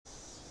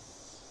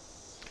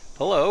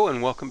Hello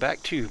and welcome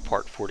back to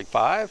part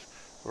 45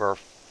 of our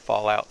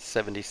Fallout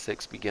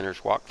 76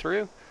 beginners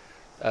walkthrough.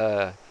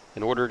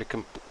 In order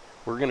to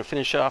we're going to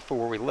finish off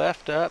where we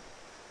left up.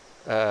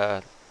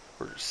 We're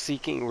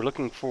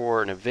looking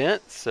for an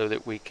event so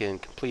that we can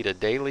complete a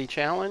daily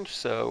challenge.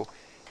 So,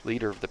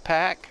 leader of the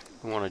pack,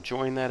 we want to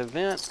join that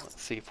event.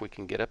 Let's see if we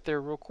can get up there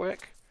real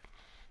quick.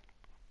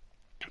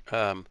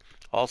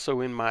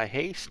 Also in my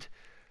haste,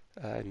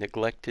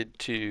 neglected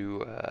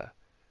to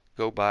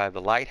go by the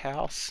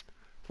lighthouse.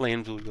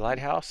 Landview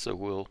Lighthouse, so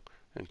we'll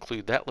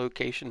include that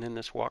location in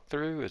this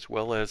walkthrough, as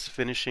well as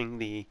finishing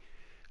the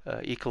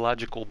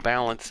Ecological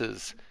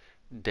Balance's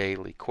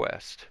daily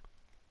quest.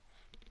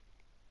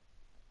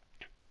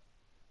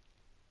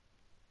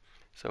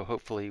 So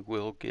hopefully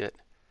we'll get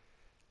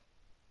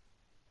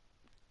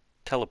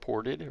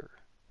teleported or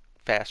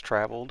fast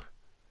traveled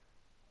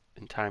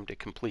in time to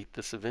complete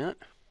this event.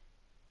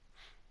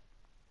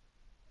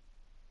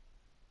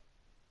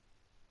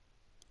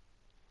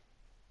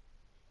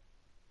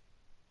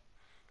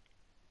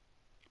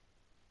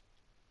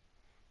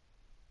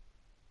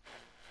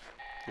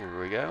 Here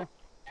we go.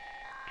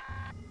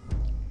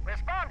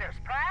 Responders,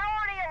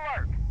 priority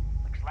alert.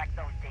 Looks like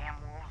those damn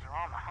wolves are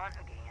on the hunt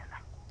again.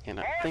 And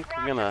I think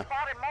we're gonna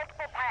spotted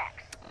multiple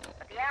packs,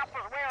 but the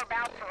Alpha's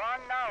whereabouts are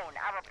unknown.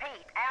 I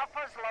repeat,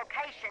 Alpha's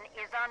location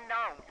is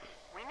unknown.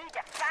 We need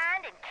to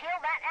find and kill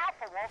that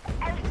Alpha wolf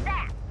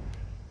ASAP.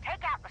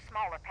 Take out the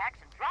smaller packs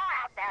and draw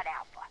out that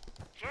Alpha.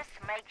 Just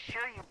make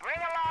sure you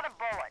bring a lot of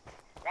bullets.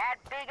 That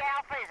big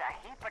Alpha is a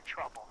heap of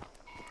trouble.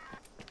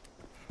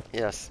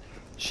 Yes,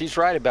 she's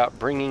right about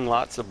bringing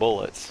lots of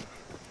bullets.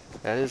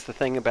 That is the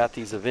thing about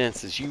these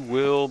events, is you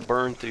will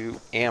burn through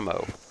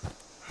ammo.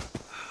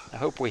 I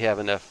hope we have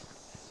enough.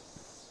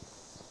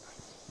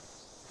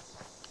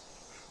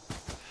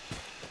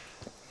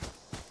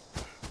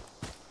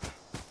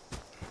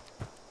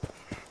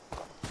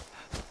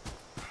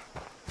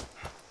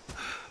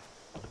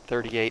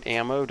 .38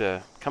 ammo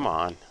to, come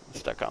on, I'm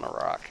stuck on a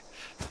rock.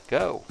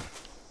 Go.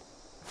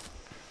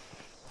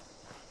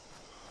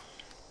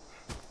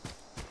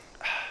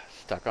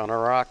 Stuck on a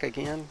rock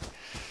again.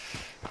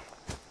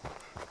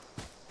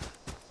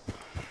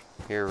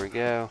 Here we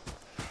go.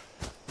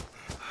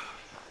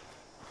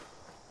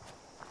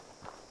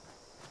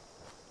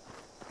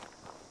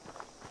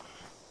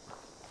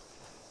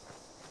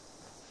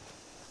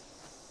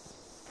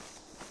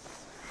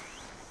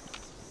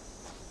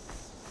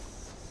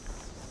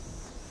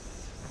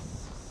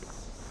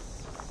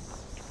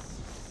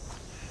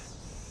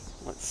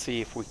 Let's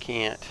see if we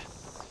can't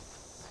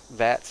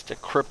VATS to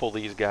cripple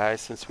these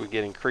guys since we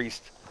get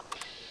increased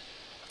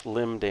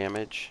limb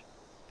damage.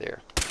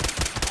 There.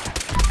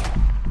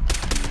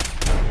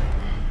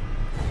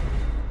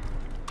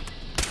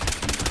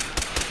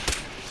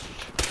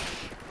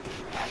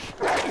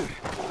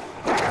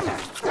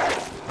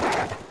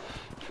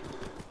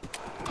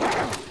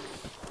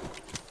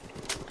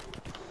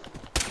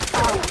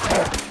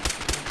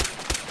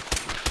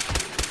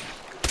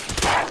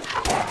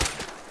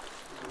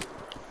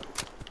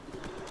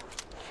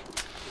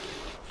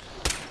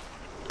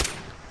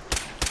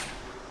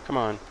 Come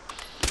on.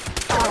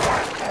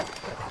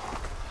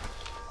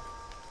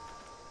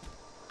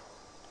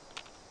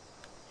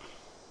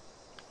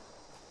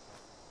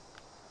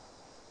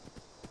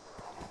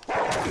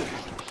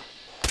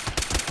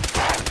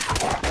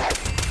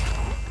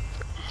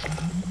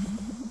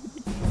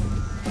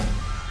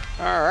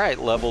 All right,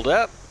 leveled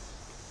up.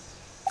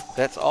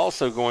 That's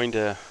also going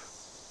to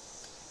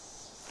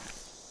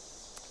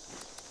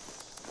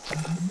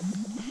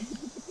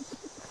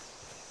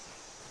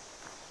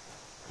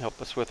help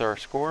us with our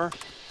score.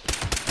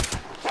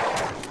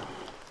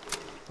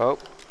 Oh,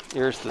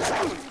 here's the...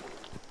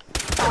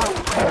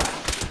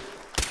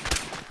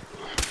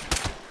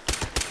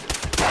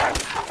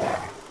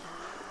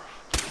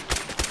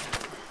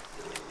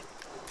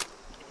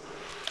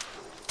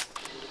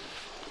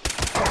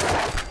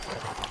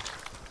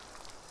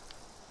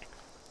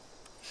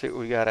 See what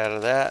we got out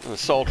of that. And the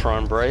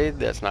Soltron braid,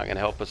 that's not going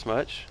to help us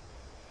much.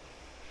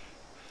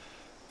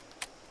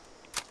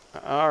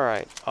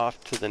 Alright,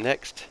 off to the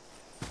next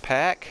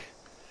pack.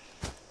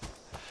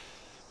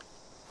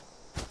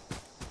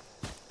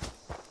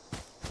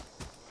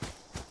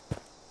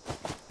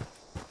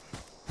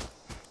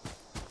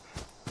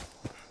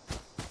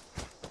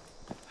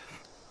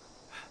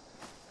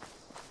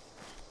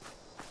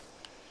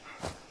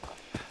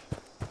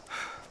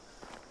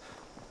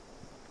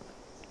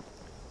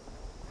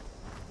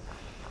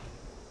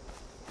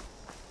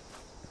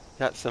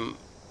 Got some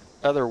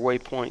other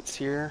waypoints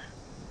here.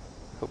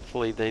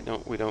 Hopefully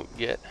we don't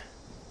get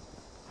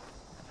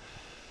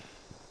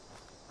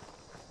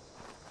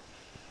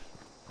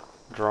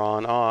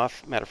drawn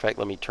off. Matter of fact,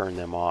 let me turn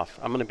them off.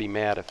 I'm going to be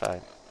mad if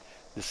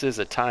this is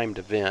a timed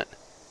event.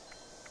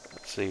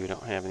 Let's see, we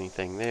don't have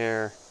anything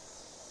there.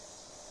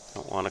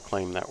 Don't want to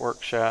claim that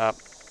workshop.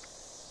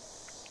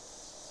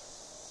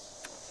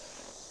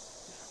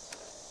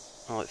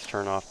 Well, let's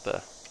turn off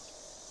the...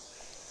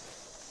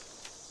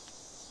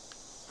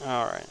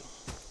 Alright.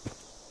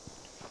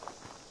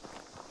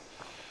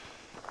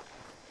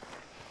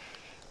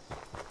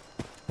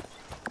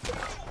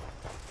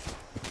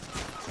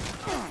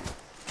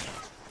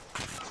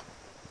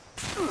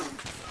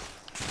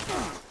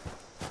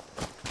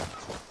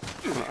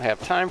 have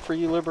time for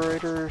you,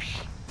 liberators.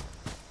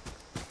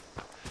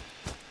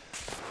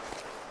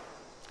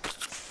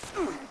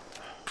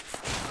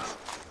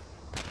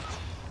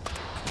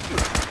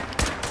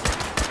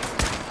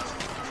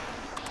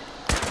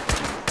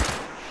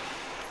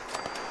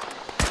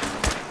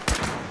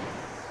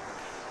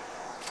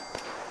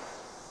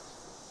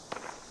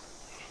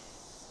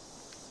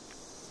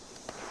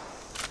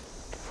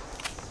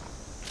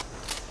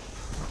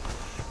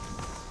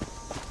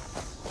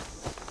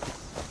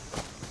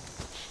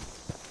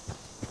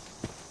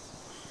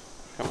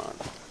 Come on.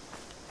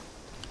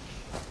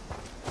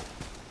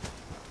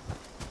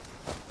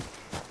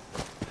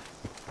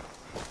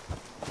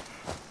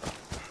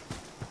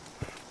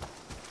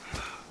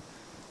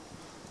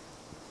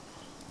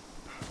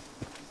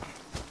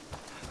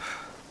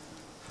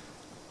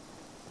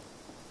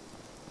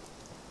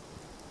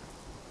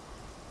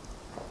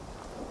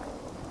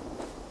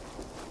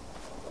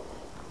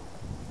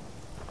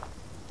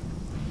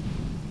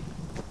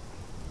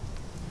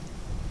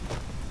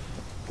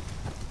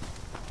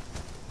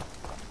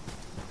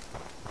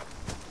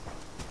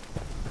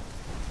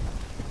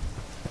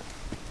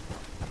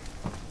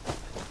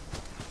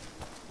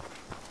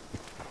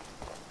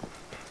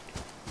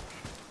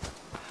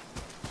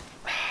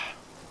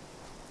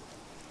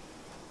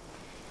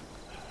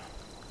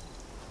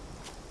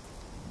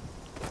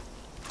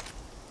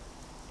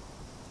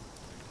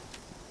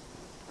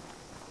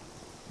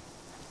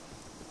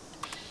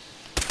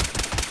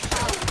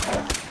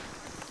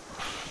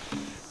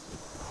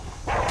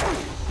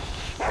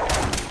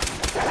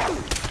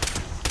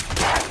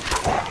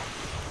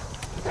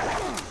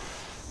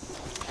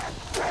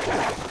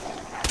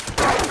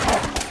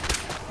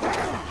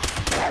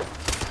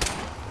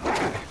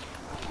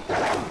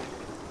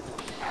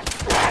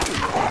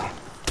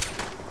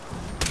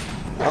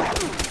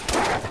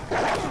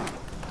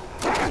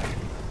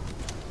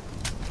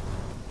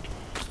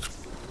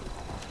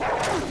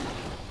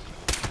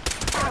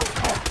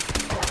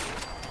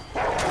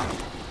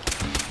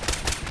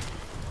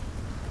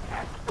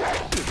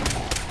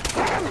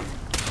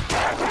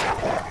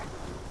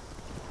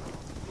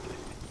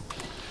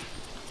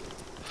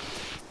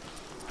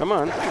 Come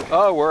on.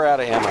 Oh, we're out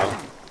of ammo.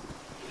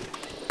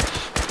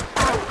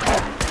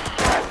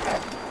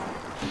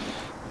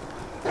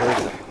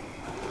 Where's it?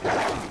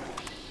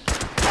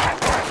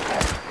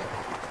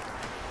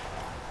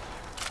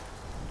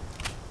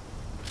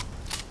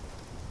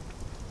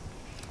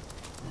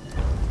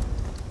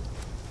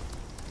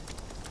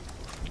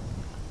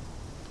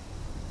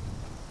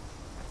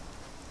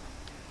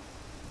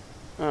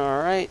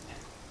 All right.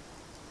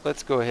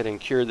 Let's go ahead and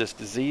cure this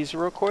disease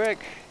real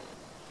quick.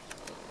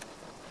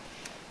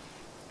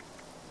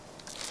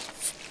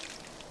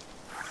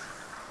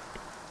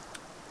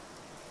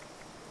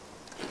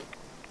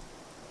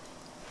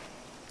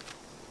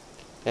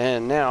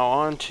 And now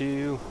on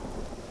to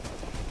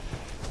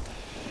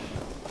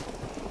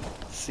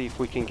see if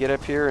we can get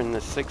up here in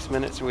the 6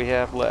 minutes we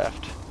have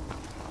left.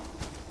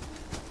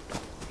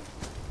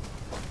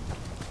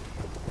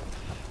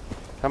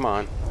 Come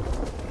on.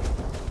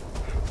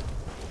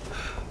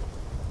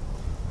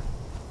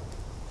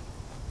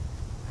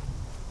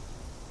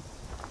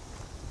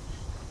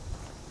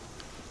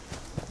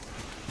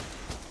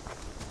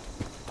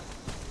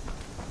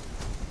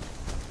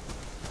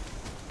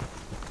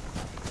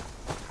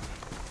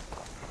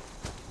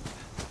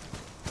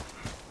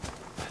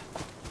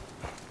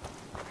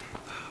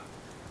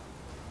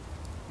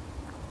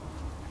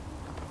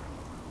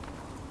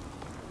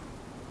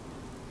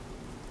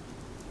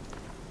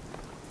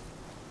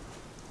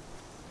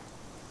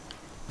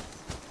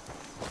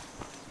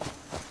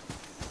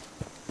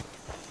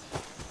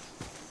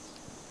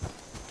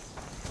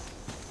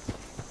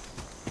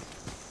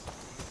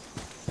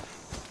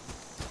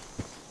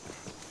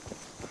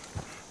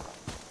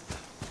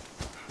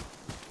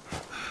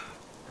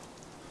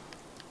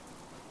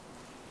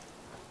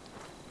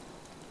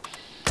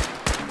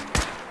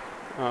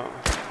 Oh.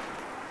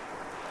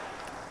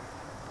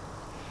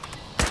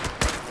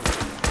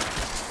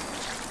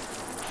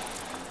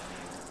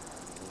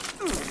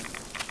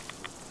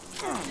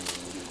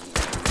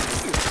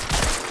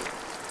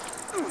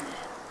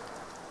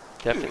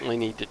 Definitely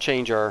need to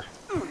change our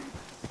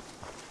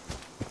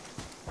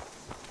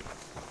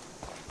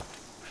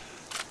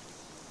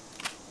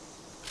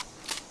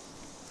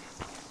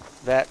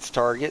VATS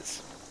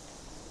targets.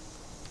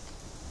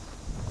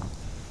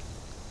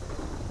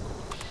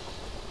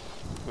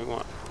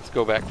 Let's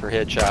go back for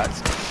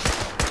headshots.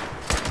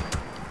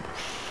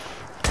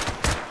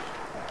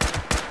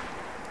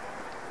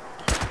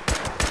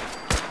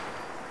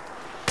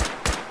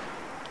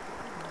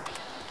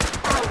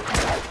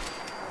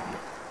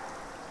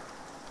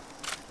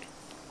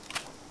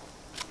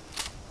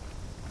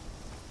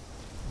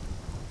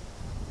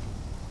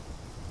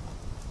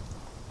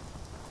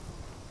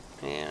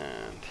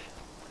 And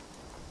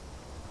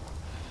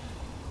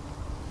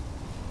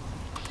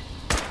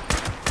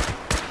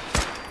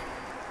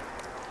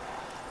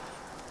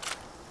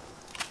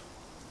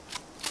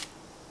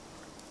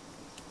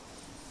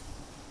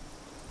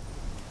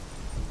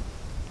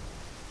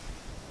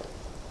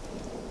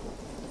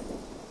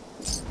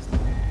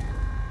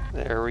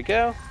There we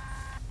go.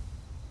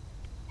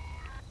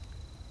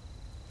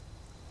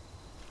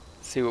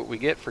 See what we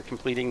get for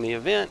completing the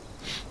event.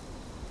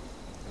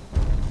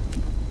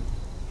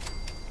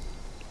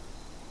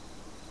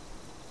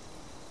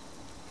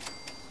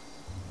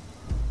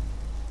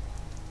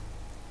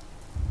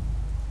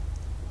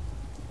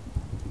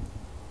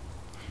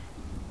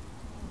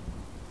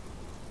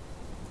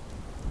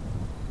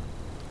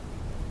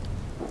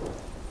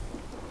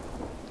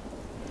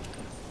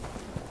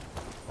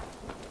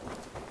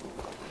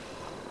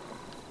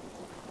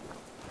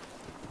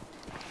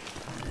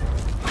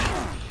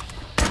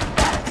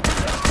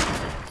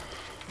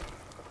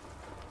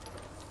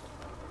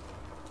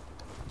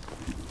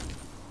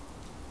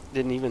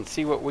 Didn't even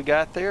see what we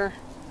got there.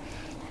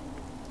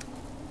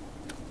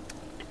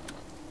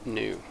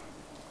 New.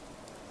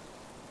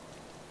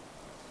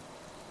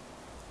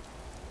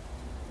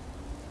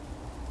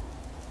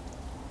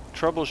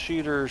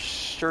 Troubleshooter's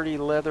sturdy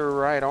leather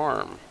right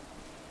arm.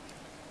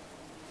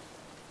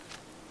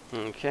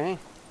 Okay.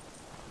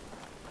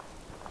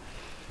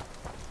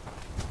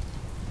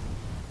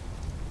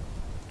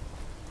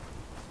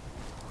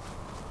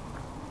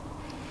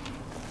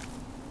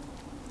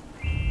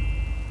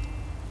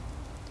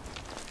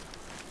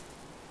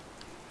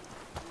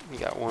 We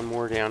got one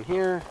more down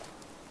here.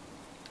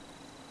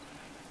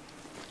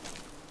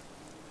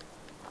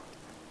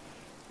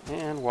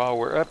 And while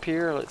we're up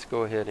here, let's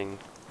go ahead and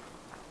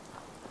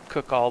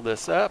cook all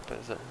this up.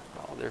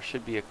 Oh, there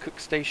should be a cook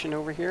station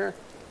over here.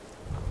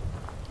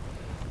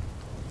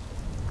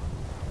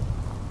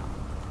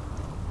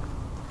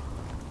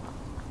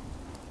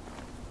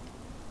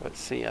 Let's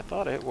see, I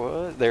thought it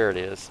was. There it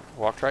is.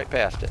 Walked right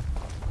past it.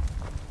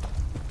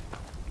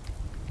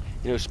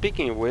 You know,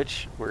 speaking of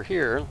which, we're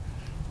here.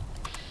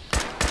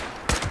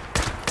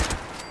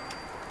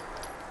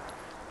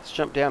 Let's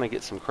jump down and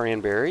get some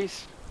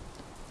cranberries.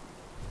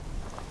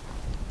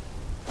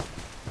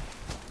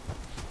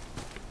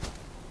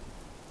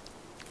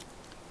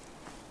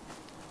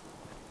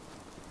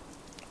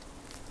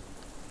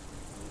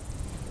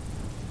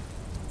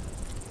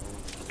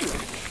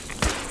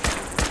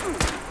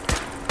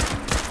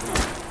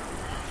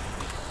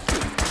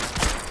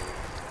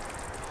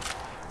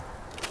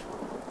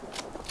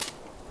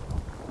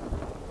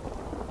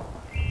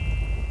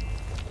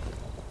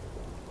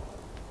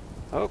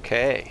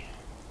 Okay.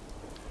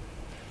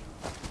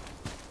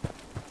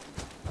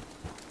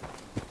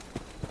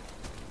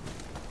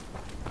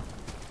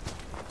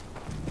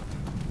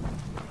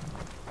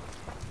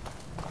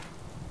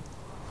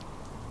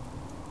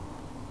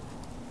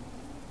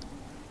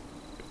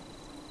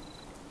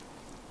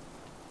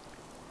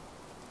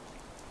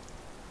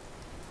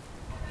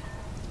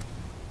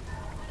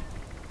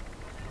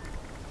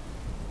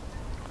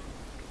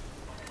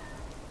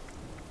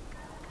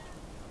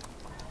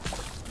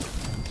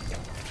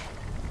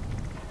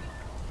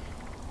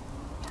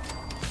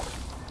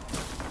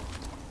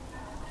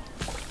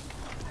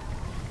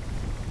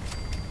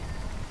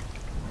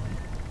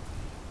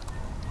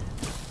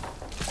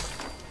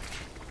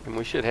 And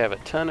we should have a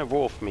ton of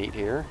wolf meat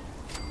here,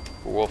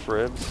 or wolf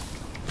ribs.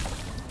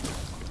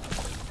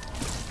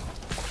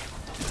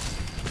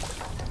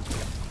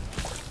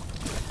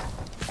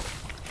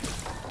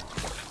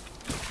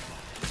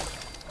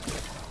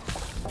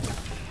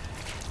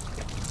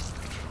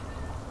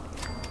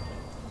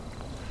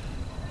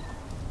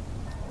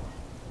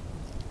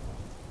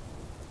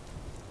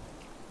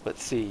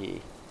 Let's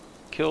see.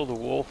 Kill the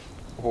wolf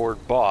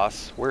horde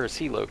boss. Where is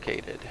he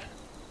located?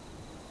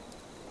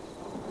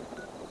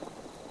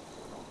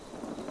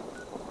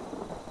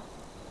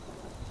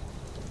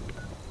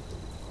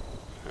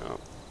 No,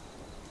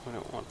 I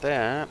don't want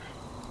that.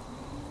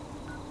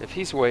 If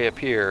he's way up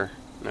here,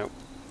 nope.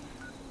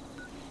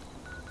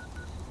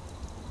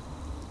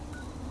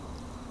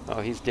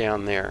 Oh, he's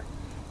down there.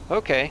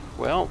 Okay,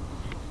 well,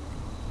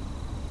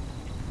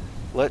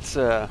 let's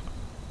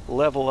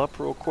level up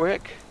real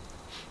quick.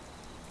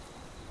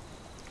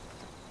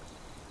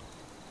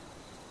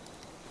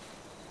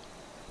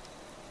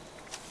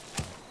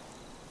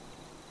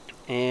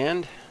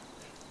 And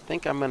I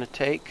think I'm going to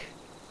take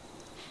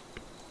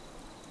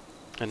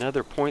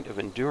another point of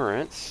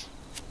endurance,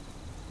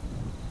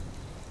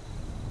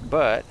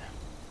 but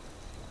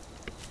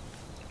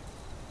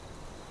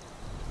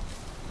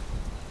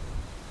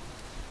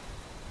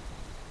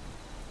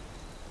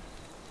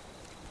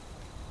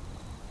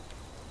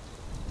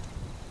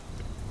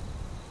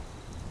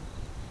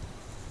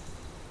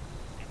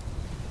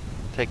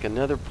take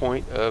another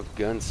point of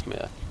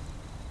gunsmith.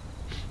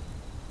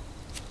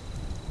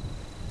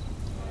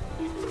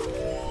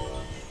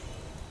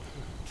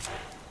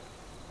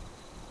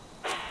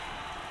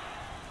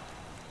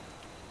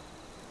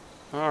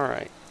 All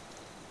right.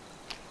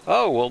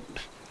 Oh, well,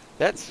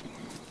 that's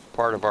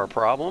part of our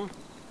problem.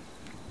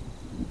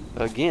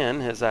 Again,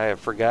 as I have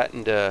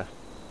forgotten to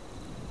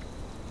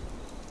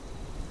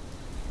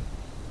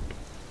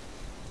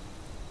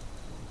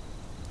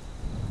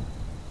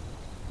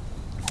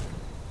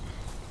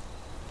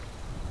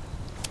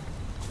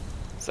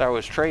as I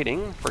was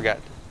trading, forgot.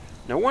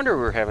 No wonder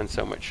we were having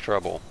so much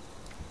trouble.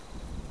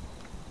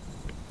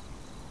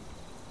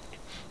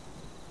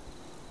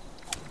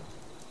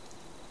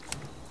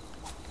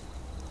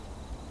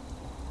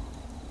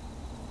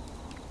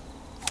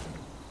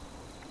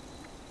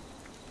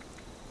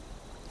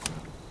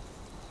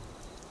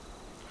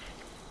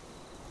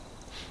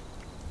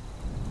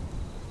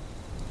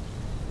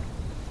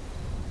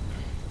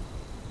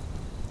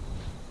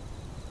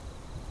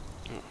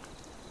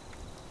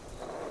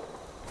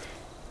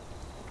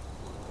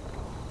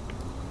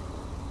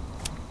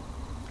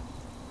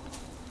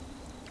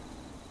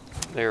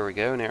 There we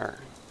go now.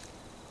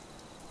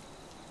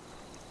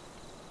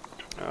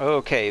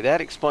 Okay, that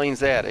explains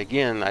that.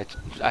 Again, I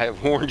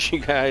have warned you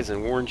guys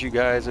and warned you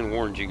guys and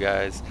warned you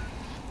guys.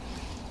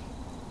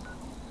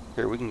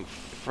 Here, we can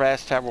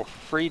fast travel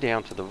free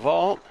down to the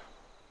vault.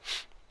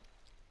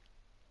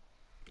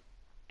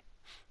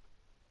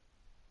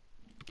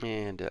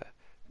 And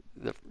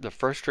the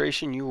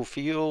frustration you will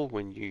feel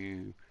when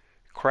you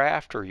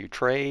craft or you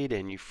trade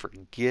and you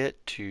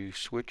forget to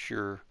switch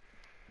your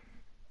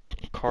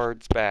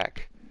cards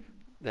back,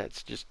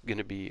 that's just going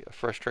to be a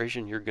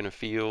frustration you're going to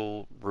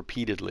feel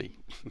repeatedly.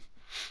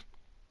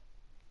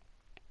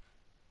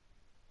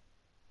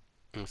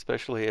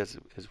 Especially as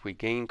we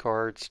gain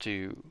cards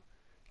to,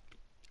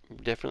 we're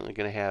definitely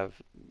going to have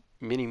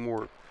many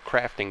more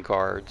crafting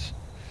cards.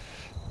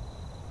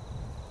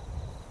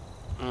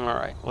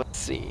 Alright, let's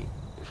see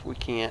if we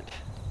can't.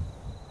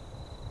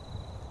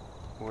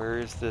 Where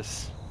is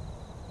this?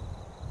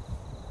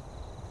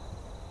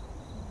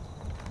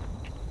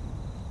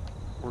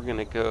 We're going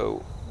to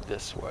go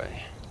this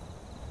way.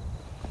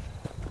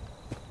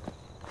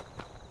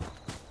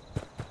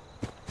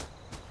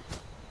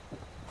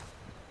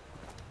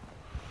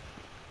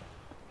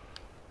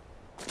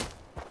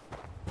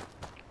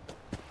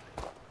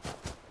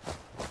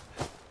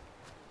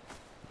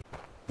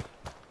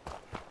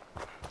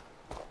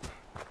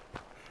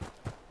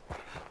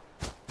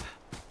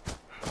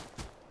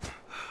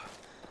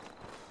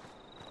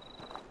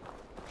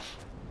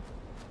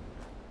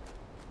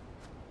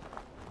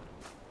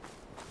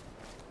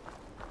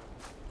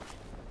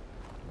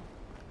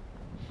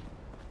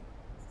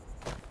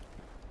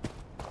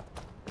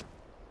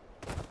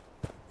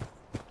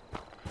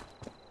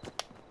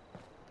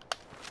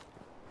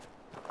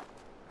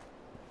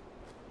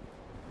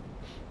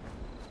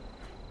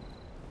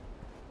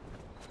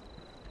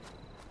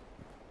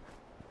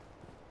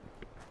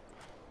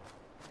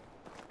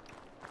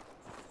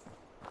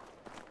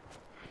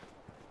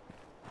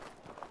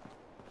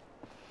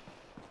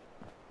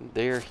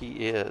 There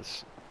he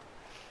is.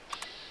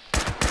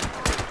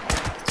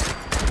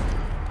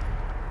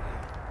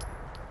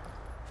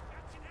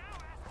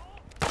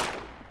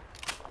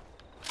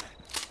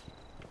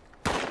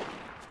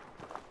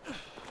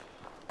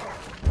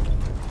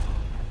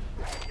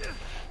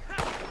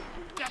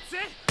 That's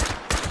it?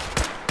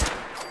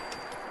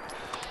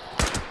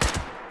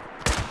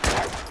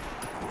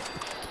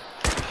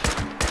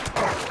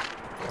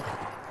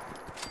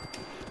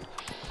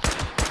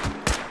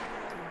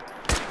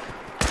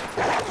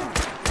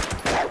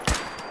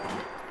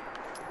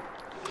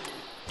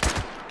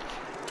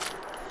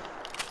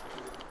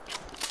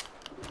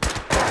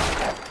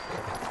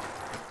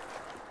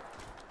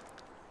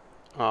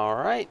 All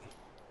right.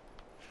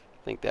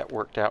 I think that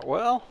worked out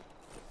well.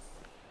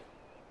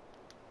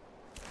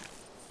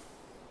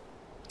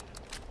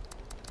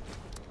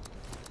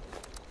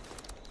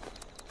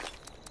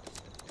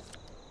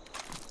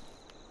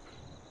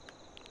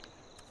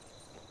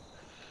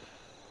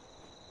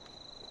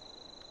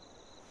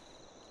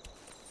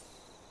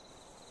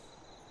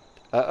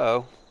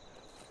 Uh-oh.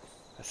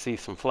 I see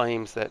some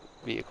flames. That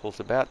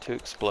vehicle's about to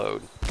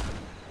explode.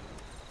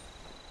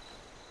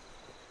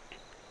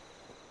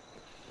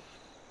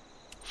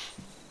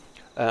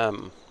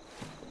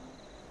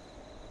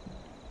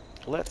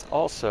 Let's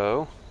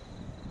also,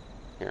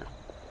 here,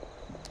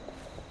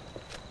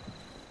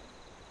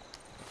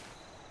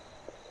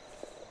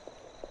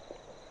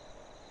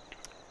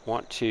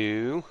 want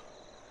to,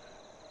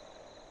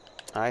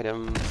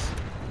 items,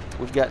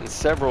 we've gotten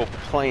several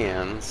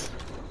plans.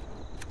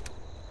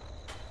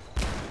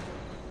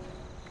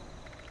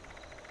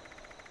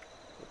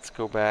 Let's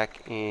go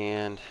back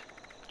and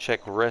check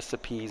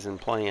recipes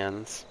and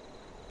plans.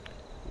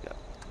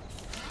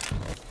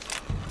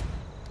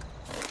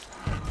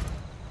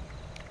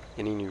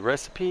 Any new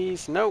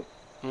recipes? Nope.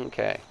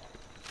 Okay.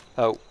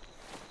 Oh,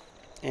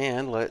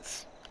 and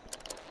let's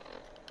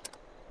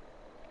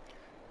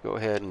go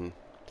ahead and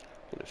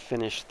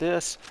finish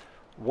this.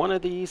 One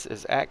of these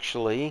is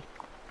actually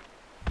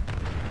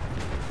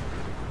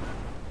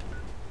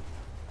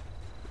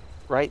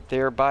right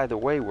there by the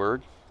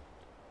wayward.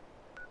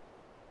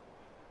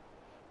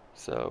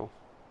 So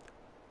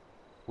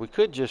we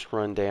could just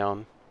run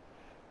down.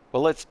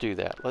 Well, let's do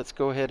that. Let's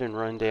go ahead and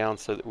run down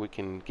so that we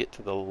can get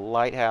to the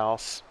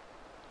lighthouse.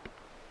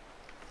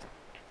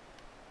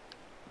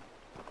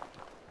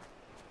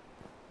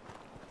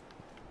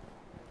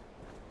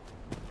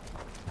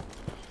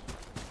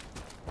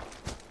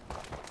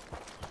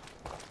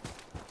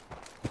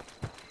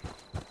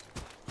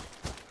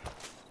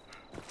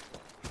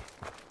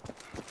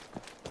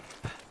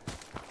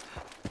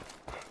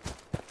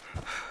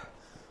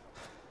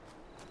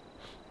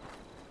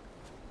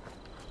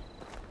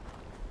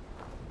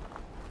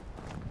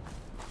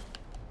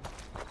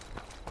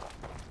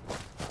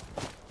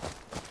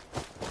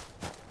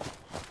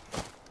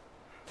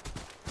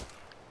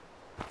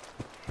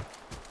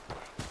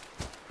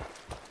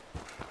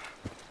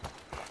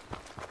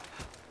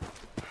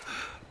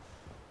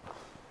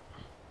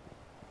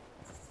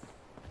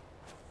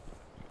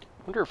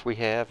 Wonder if we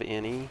have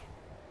any.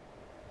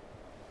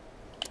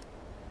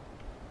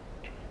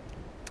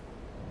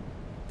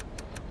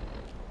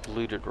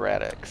 Looted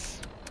Radix.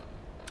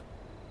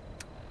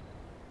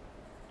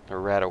 Or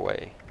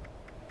Radaway.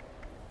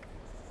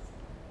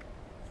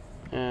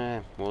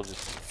 We'll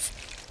just...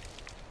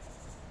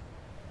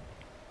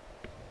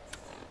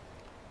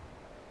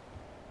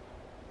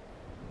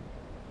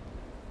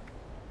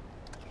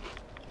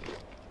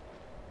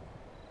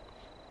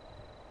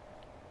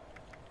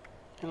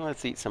 And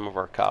let's eat some of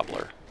our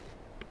cobbler.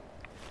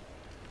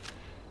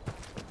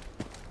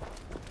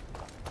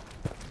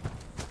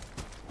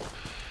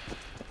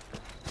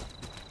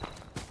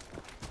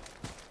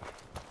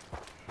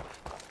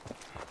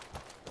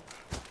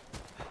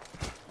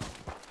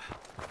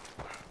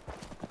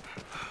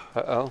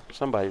 Uh-oh,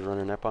 somebody's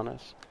running up on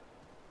us.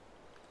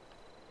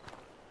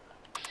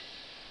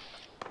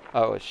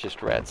 Oh, it's just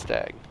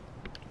Radstag.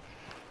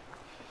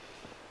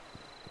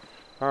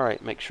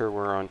 Alright, make sure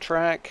we're on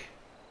track.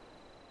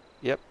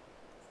 Yep.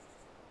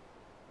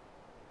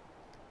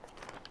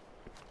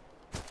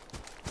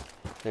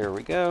 There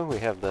we go. We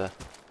have the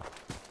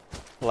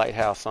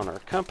lighthouse on our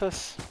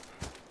compass.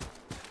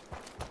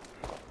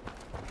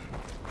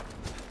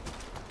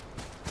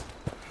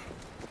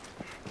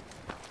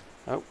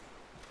 Oh.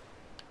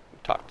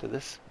 Talk to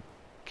this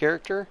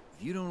character.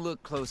 If you don't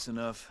look close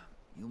enough,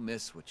 you'll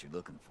miss what you're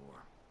looking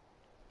for.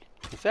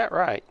 Is that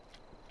right?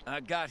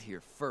 I got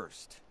here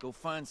first. Go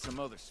find some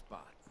other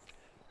spot.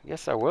 I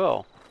guess I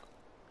will.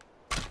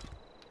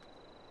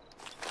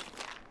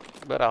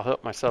 But I'll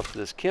help myself to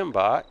this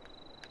Kimbot.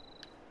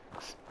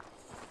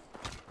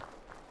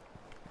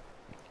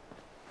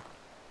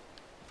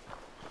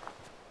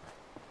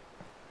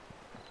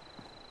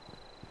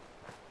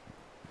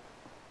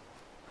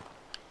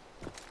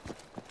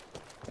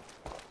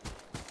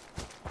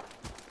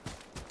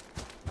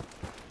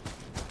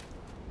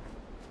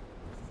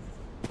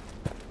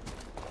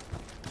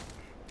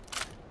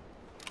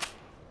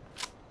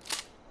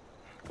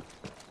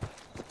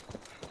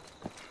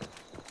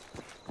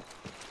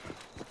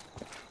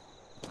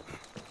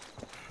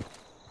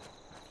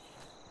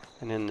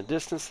 And in the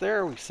distance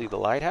there, we see the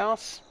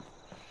lighthouse.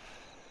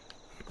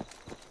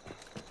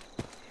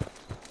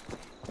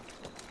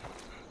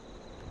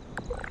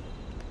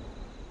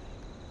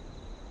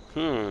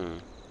 Little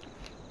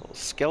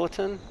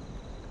skeleton.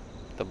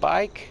 The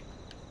bike.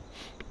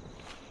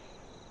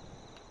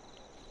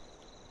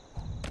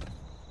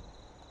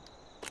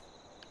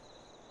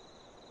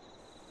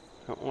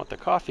 Don't want the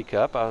coffee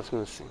cup. I was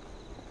going to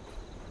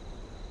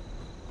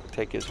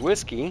take his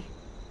whiskey.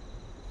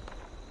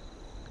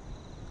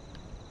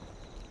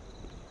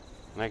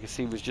 And I can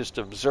see he was just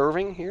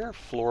observing here,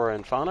 flora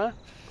and fauna.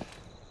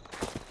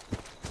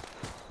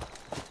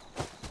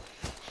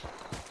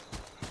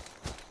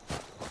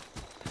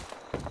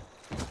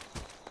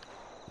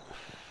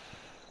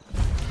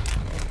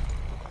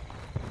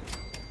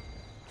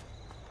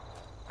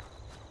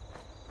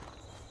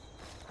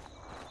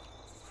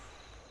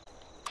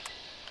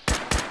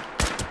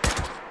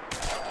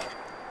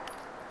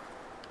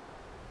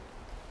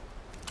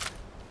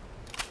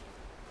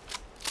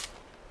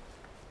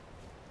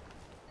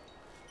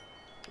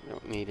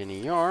 Don't need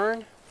any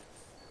yarn.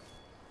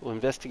 We'll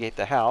investigate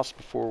the house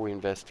before we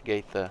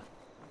investigate the...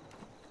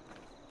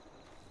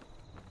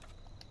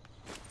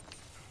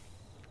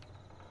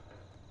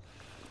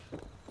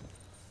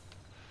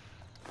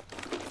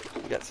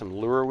 Got some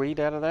lure weed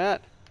out of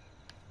that.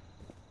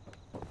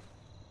 The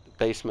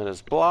basement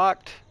is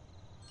blocked.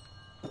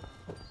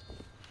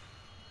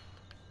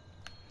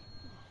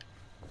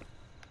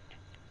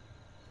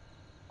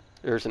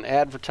 There's an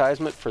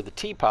advertisement for the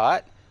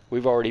teapot.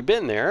 We've already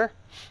been there.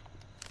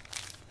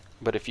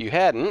 But if you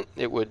hadn't,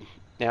 it would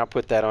now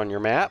put that on your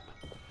map.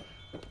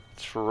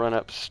 Let's run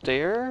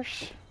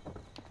upstairs.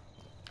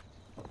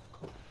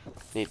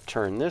 Need to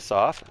turn this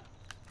off.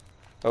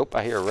 Oh,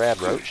 I hear a rad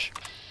roach.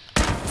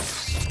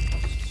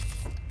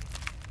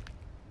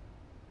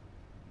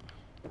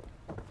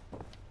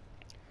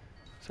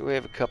 So we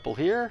have a couple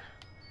here.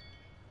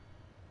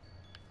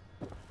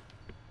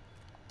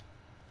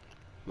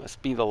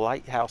 Must be the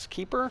lighthouse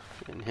keeper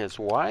and his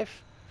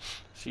wife.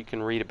 So you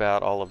can read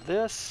about all of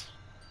this.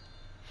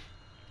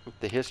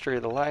 The history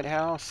of the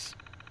lighthouse.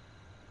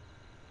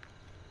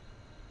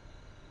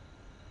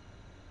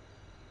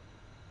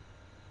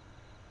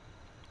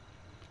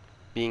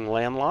 Being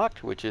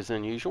landlocked, which is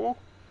unusual.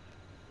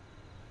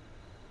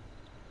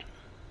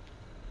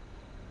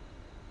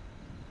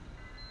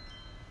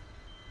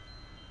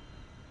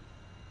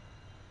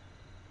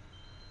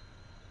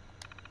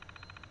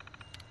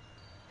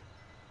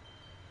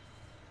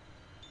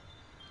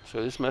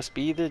 So this must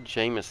be the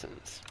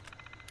Jamesons.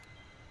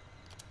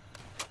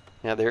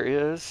 Now there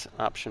is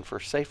option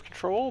for safe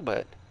control,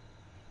 but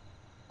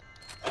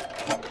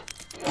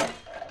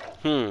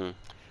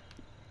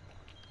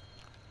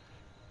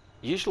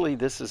usually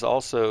this is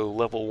also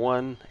level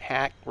 1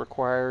 hack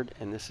required,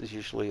 and this is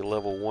usually a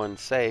level 1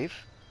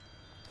 safe.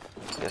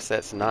 I guess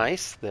that's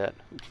nice that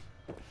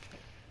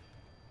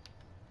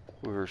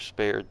we were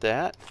spared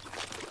that.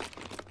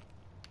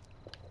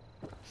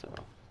 So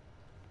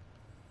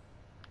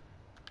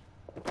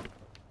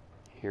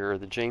here are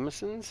the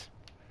Jamesons.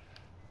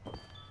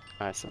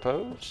 I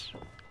suppose.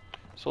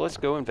 So let's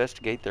go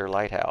investigate their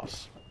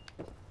lighthouse.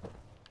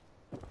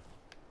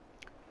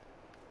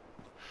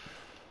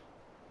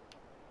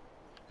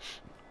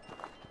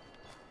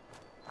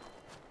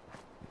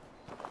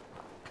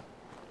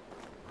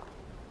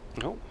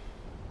 Nope.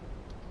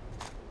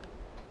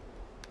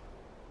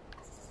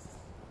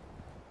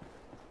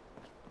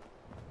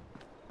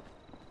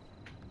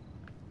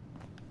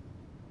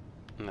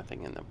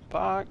 Nothing in the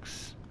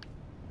box.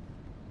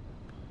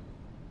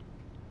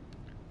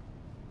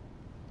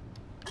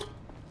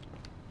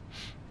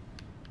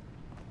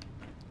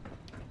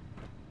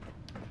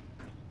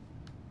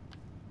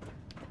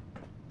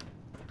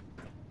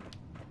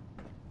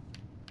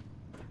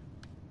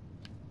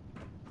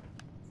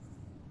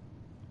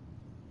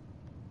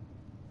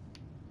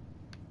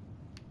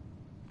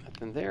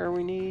 Nothing there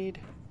we need.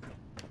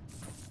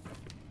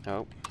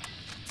 Nope.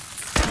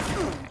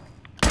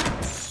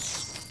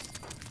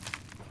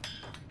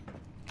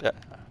 Yeah.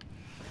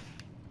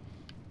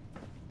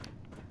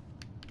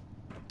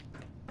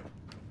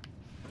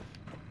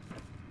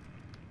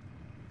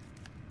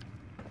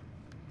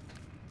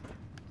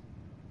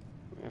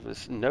 We have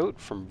this note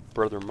from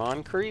Brother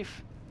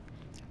Moncrief.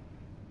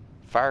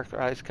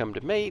 Fireflies come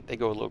to mate. They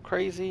go a little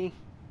crazy.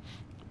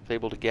 Was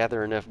able to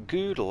gather enough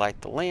goo to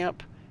light the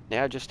lamp.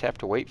 Now I just have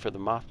to wait for the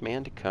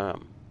Mothman to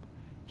come.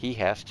 He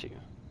has to.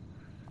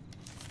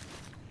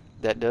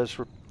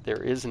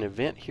 There is an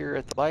event here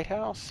at the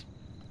lighthouse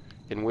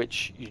in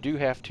which you do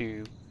have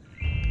to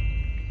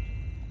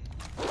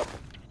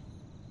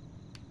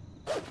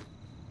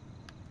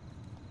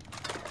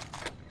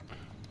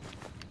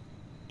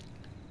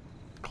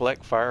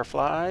collect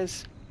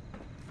fireflies.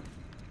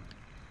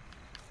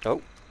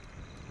 Oh,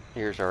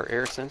 here's our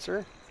air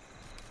sensor.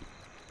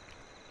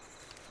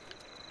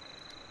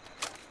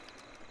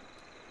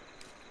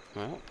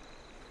 Well,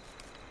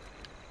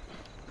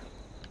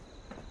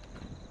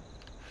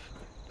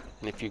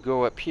 and if you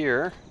go up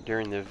here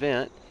during the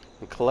event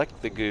and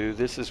collect the goo,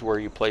 this is where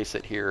you place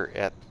it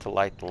here to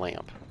light the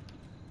lamp.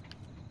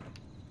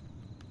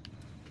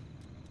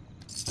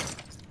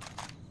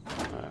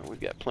 We've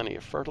got plenty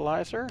of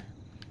fertilizer.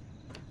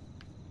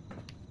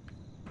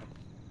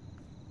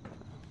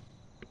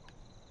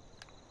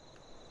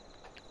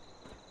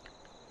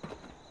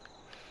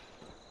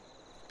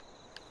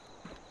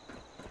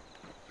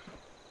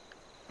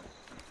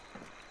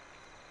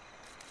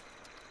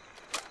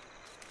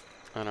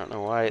 I don't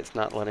know why it's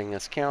not letting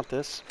us count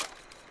this.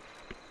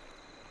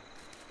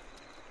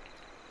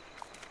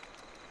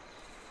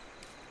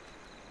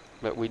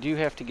 But we do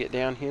have to get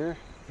down here.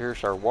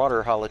 Here's our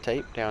water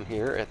holotape down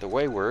here at the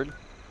Wayward.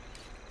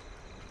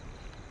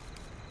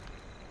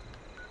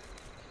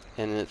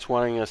 And it's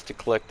wanting us to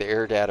collect the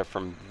air data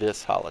from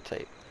this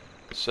holotape.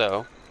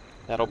 So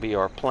that'll be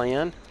our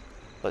plan.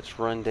 Let's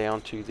run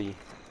down to the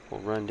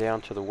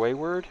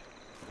Wayward.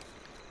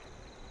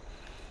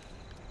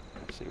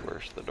 Let's see,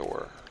 where's the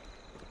door?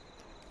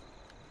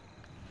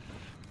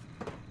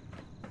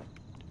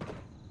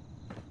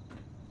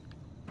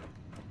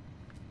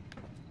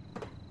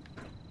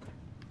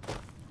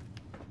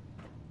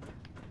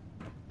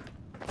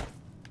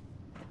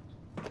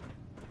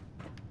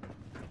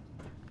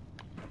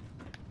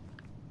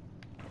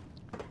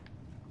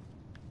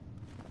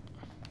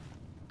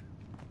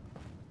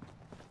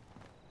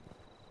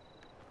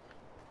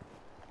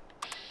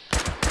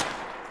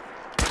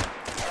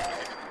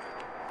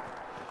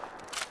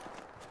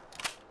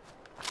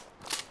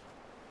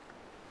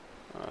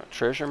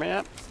 Treasure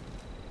map.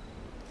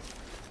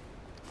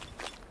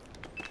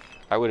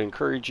 I would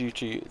encourage you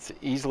to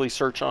easily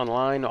search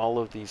online all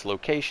of these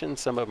locations.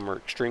 Some of them are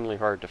extremely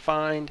hard to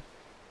find.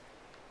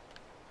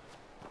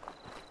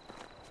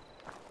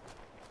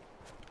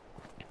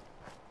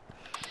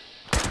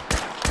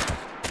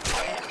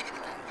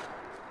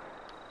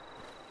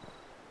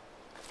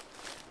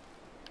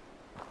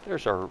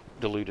 There's our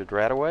diluted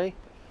rataway.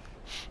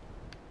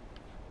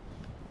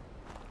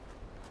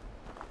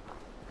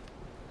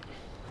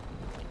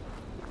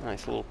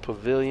 Nice little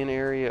pavilion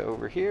area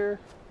over here.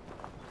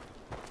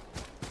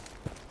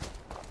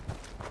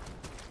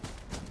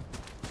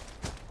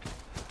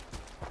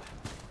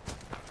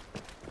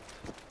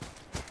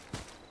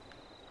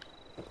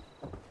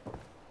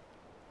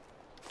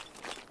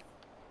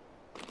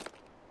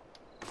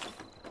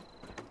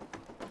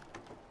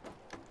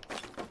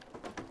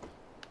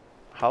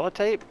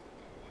 Holotape.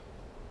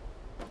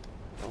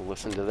 We'll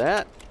listen to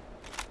that.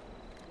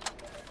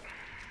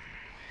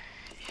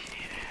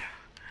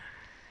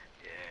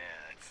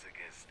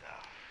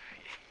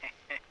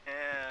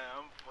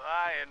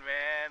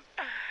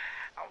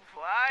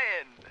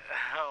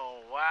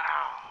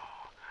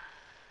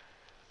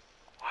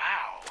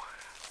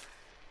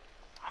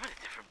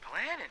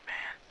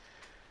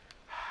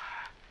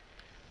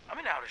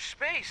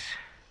 Space.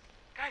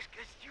 Guys, do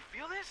you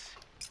feel this?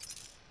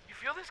 You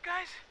feel this,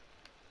 guys?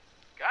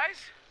 Guys?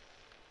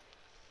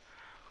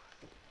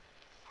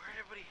 Where'd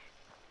everybody...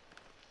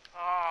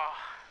 Oh,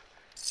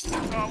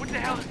 what the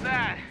hell is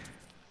that?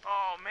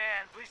 Oh,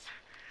 man,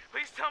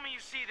 please tell me you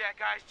see that,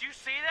 guys. Do you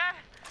see that?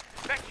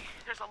 Becky,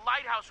 there's a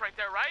lighthouse right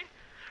there, right?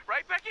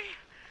 Right, Becky?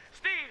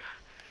 Steve!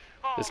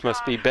 Oh, This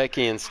must be God.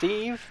 Becky and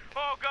Steve.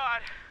 Oh,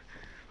 God.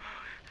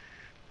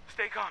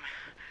 Stay calm.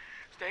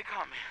 Stay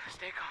calm, man.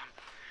 Stay calm.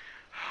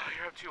 Oh,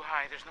 you're up too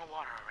high. There's no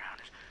water around.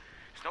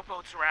 There's no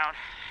boats around.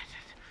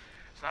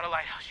 It's not a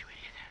lighthouse, you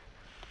idiot.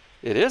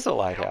 It is a They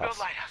don't build lighthouse.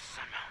 lighthouses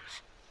on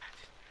mountains.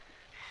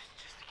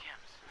 It's just the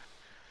chems.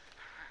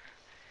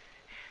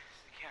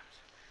 It's the chems.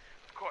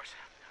 Of course.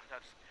 Now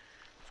just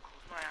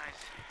close my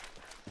eyes.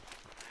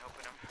 I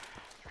open them.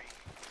 3,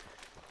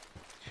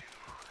 2,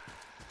 1.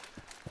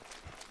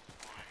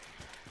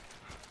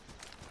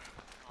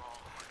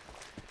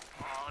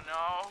 Oh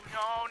no,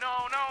 no,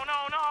 no, no, no,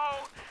 no!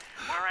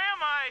 Where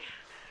am I?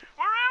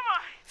 Where am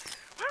I?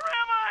 Where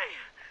am I?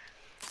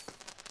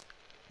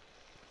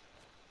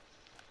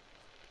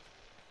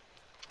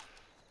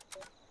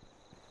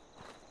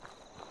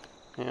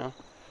 Yeah. I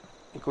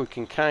think we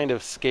can kind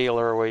of scale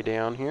our way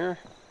down here.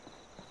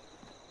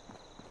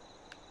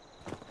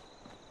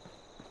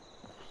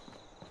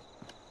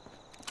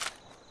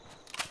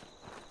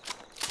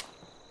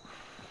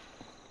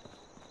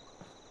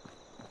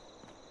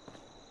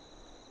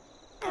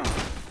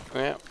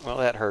 Yeah, well,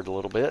 that hurt a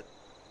little bit.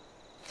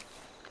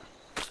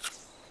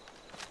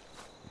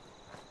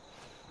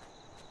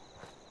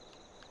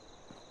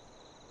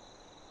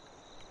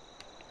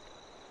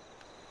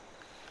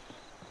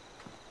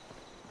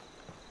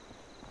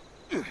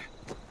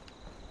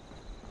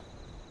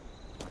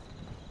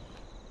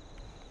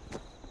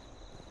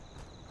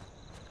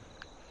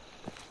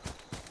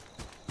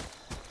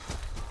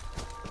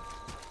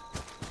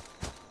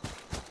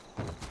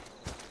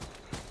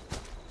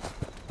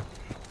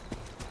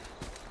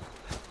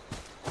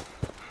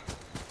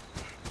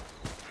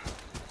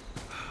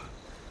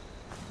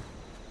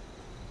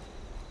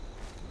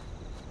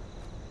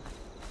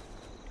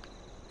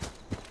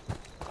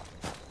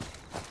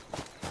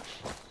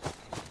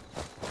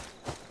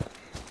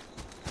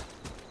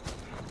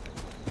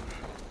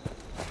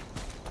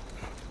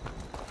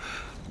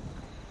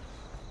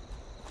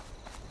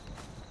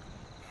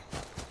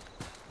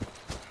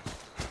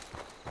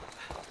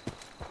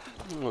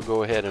 We'll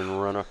go ahead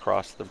and run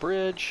across the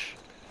bridge.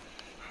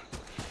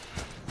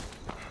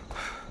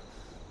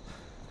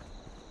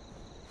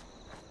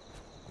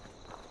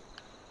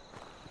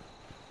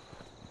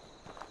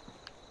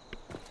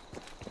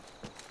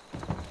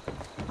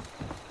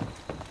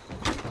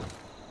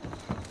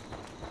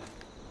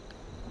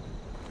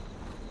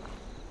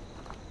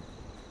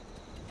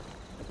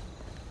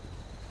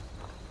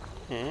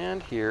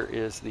 And here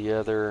is the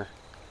other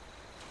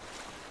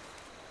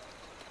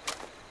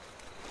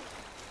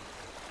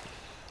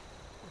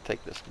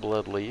take this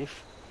blood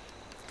leaf.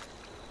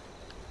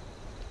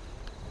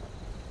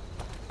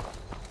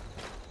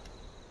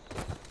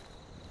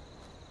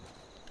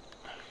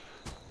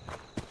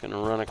 Gonna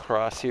run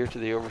across here to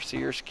the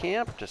overseer's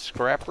camp to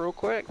scrap real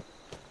quick.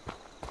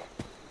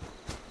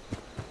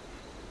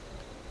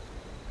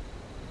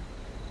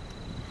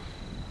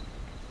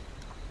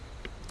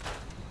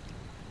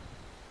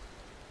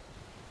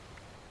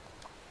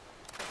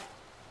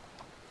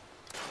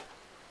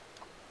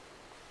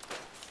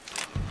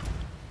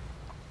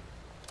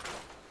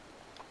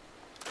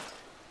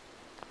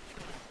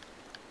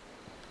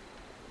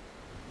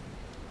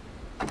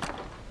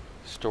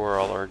 Store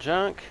all our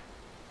junk.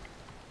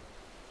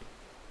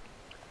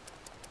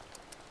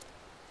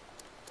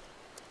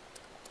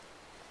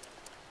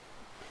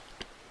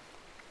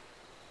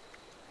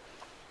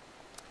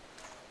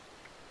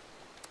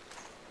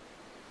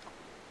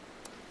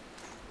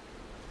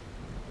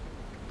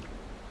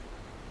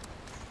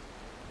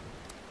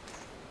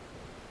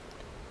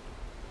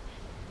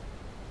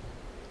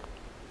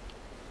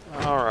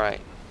 All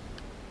right.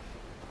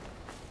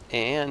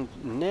 And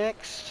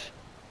next,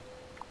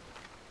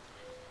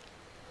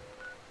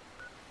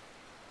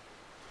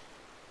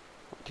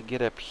 to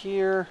get up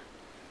here,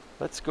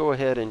 let's go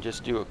ahead and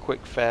just do a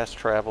quick fast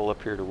travel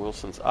up here to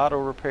Wilson's Auto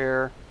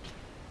Repair.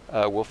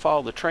 We'll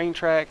follow the train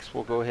tracks.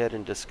 We'll go ahead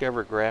and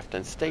discover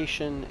Grafton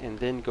Station and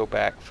then go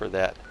back for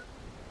that.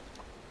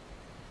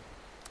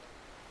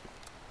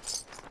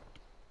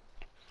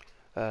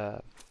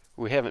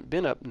 We haven't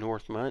been up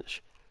north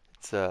much.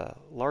 It's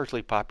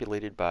largely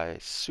populated by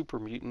super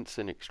mutants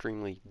and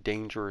extremely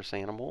dangerous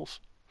animals.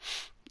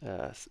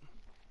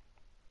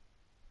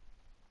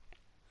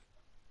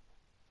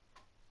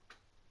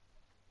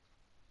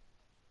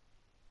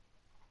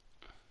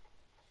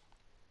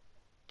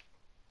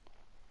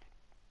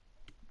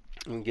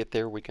 When we get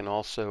there, we can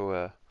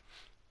also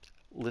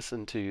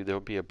listen to, there'll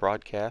be a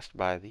broadcast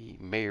by the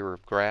mayor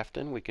of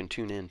Grafton. We can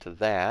tune into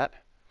that.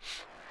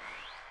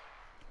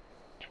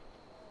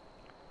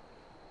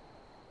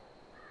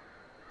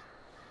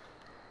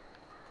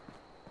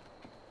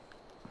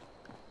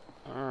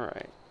 All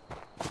right.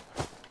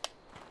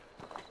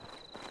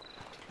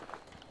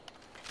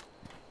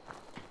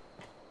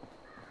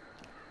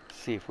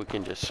 See if we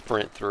can just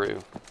sprint through.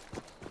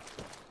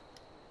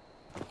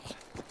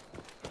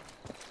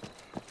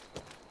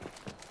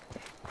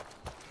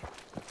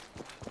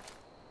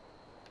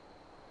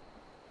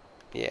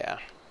 Yeah.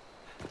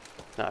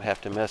 not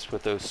have to mess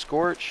with those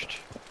scorched.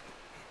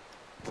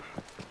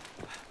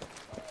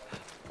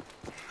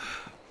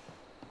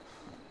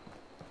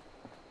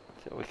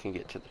 So we can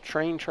get to the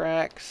train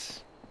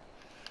tracks.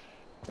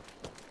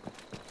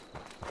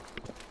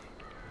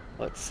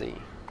 Let's see.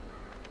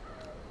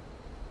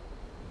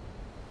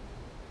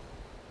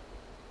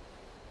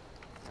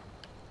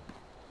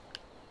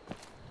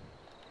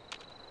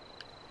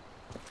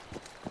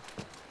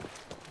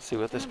 Let's see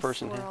what this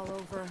person We're did. all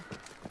over.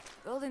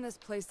 Building this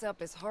place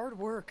up is hard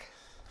work.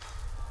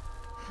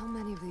 How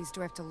many of these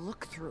do I have to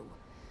look through?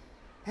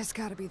 There's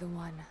gotta be the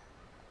one.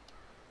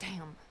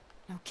 Damn,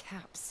 no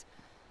caps.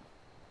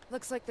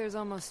 Looks like there's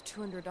almost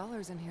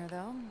 $200 in here,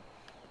 though.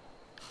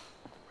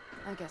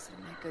 I guess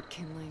it'll make good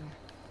kindling.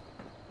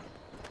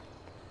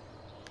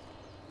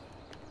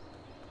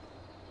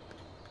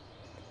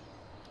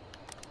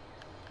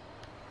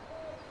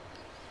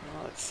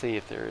 Well, let's see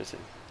if there is a...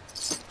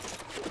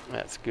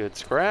 That's good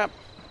scrap.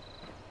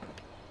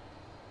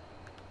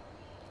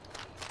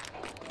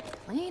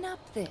 Clean up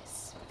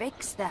this,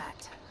 fix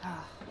that.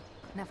 Ah,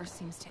 never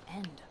seems to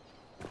end.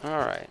 All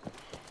right.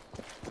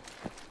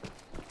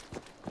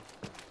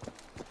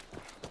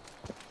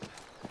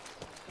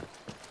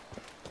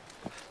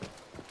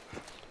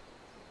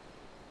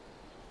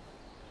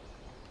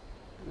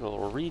 A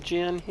little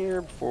regen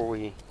here before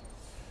we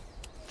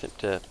attempt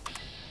to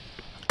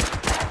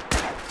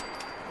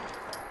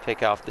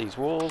take off these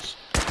wolves.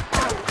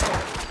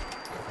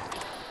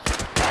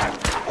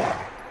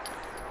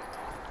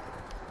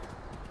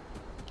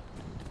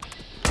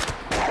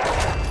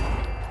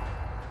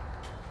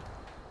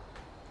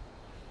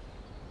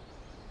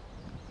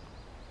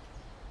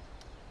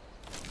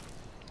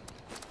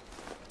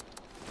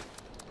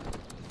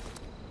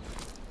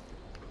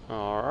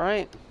 All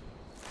right.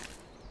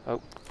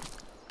 Oh.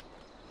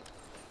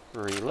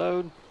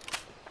 Reload.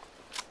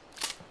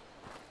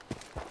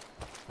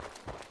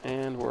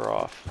 And we're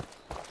off.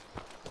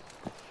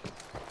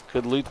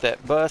 Could loot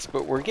that bus,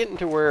 but we're getting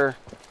to where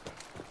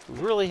we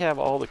really have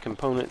all the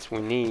components we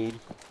need.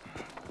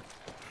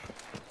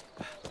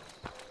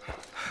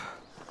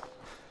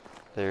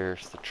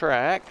 There's the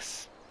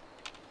tracks.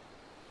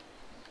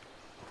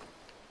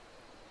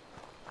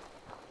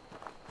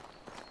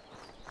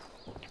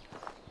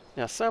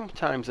 Now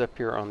sometimes up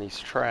here on these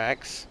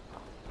tracks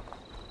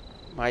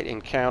might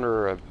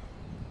encounter a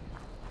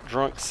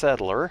drunk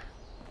settler.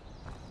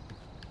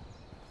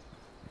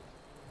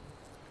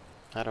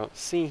 I don't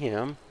see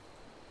him.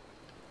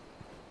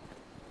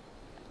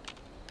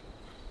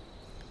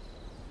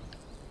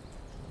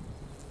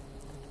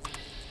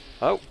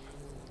 Oh,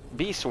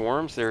 bee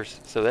swarms.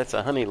 So that's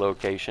a honey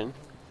location.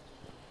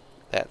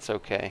 That's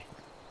okay.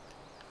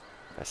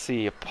 I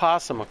see a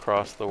possum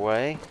across the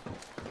way.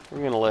 We're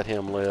going to let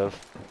him live.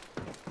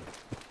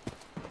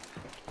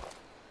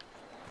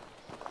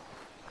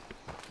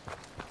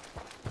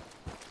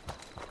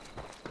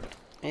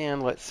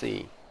 And let's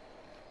see.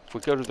 If we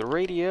go to the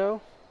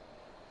radio,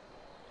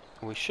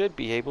 we should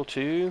be able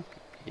to,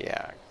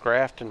 yeah,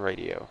 graft and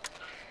radio.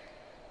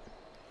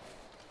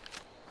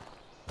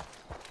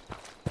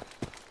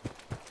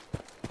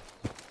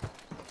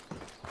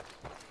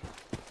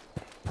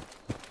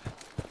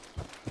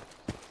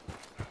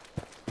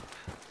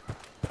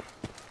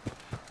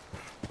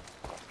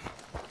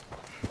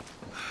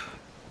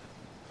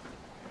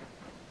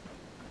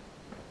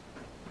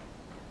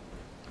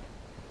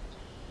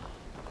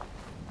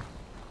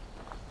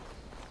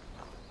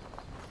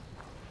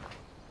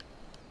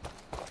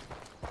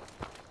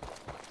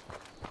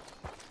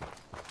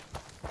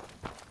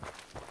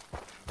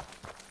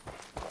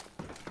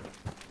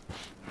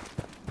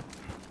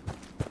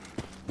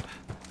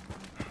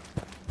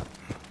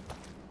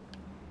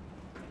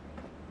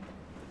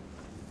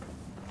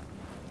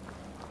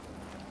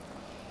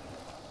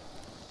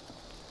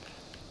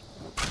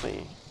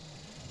 See.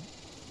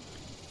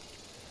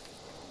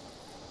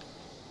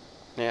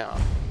 Now,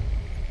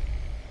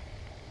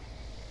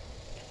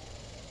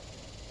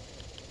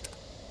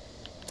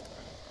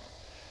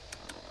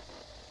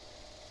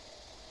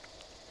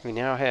 we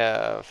now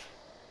have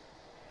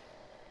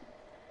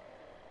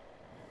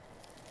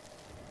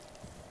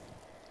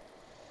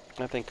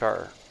I think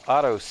our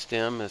auto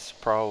stem is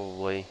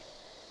probably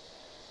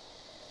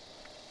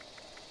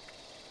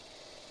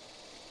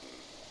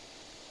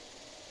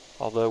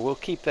although we'll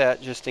keep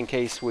that just in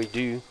case we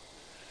do.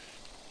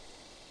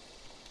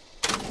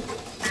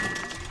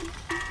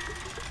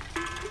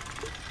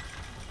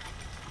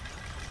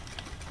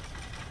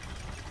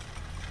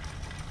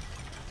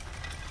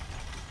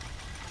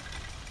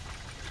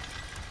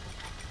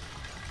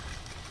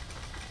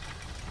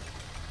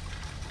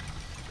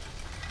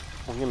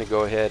 I'm going to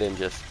go ahead and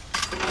just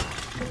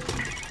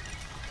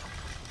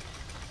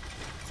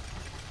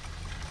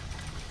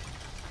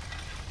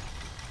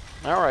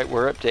all right,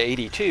 we're up to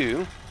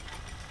 82.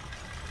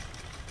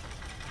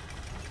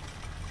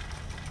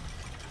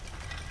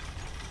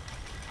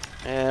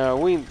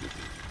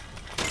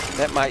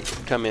 That might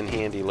come in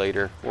handy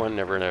later. One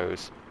never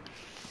knows.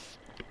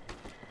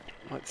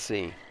 Let's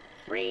see.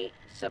 Free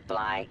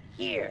supply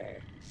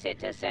here,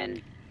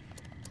 citizen.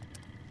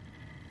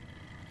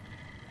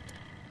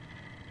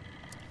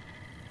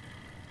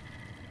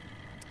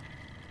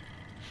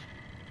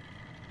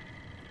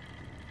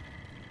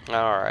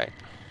 All right.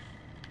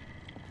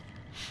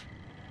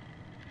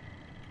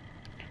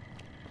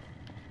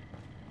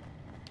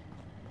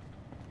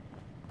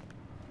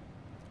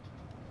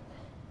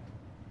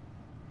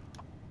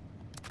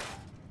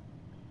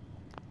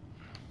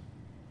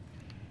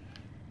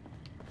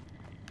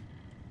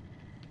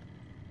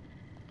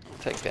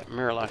 Take that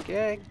Mirlock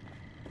egg.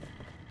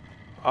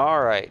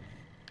 All right.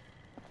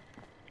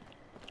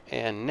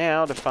 And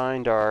now to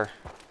find our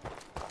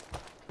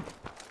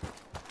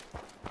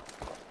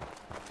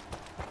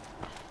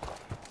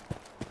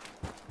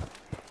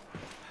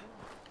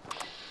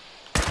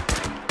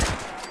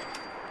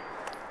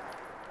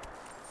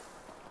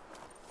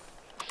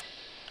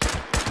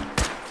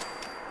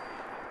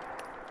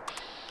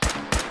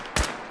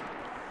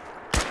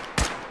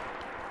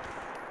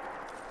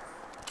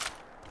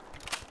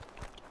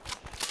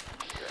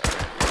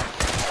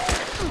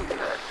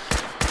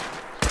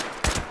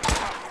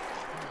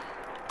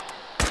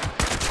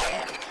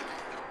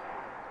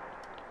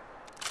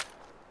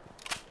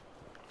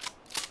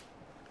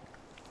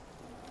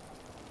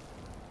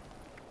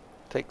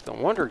take the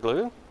Wonder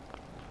Glue.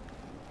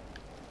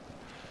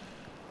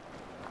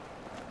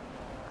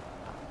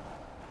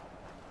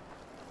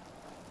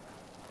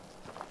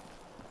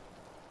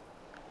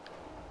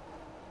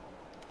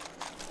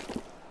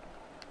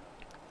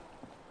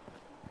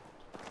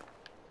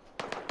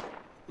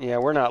 Yeah,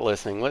 we're not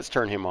listening. Let's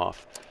turn him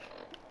off.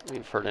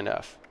 We've heard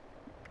enough.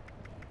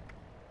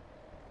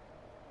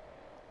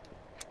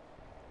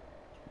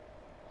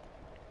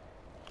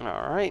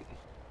 All right.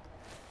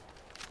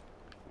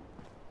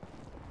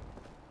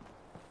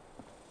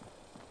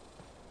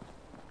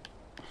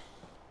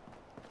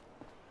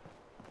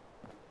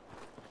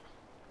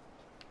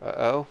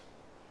 Uh-oh.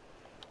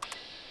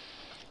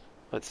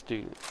 Let's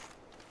do...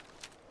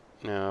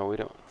 No, we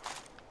don't.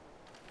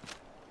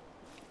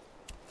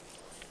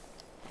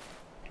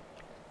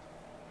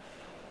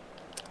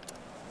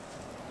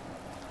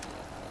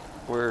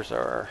 Where's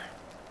our...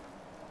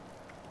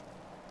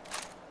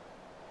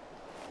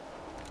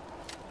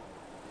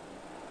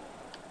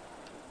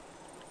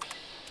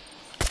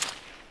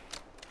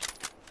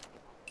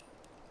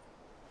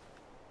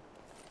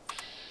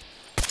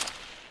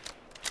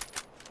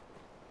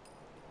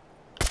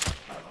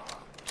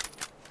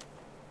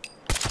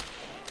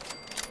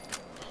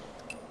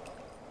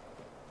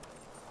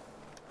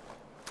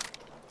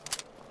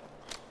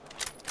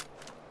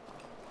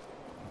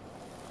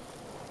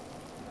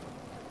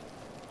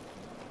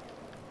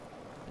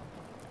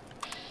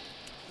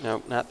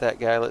 Nope, not that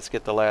guy. Let's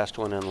get the last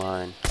one in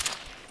line.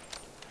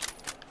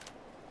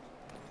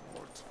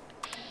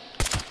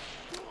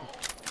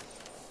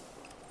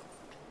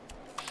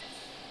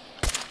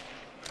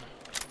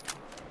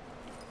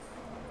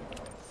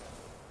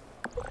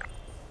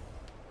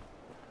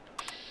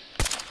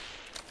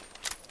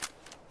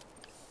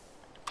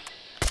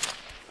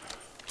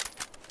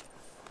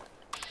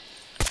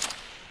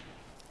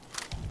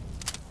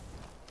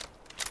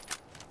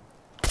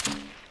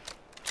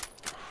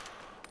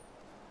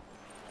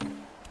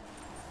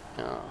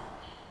 Oh.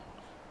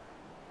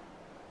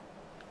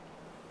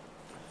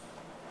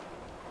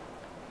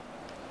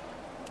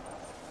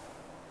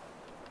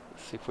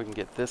 Let's see if we can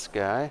get this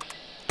guy.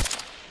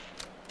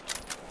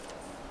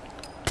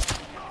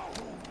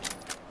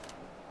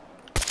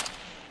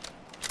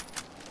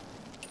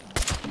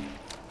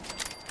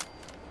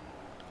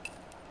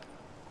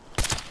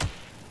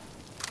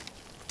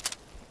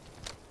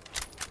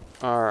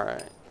 All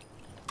right.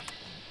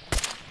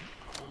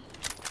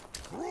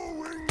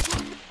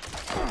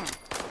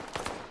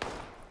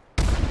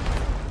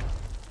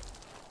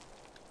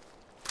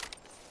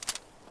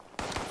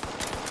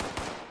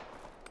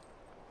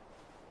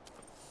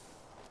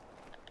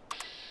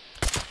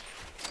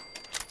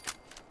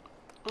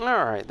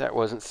 All right, that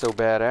wasn't so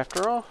bad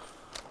after all.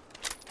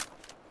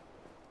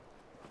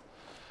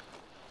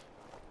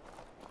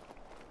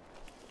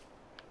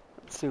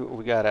 Let's see what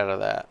we got out of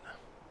that.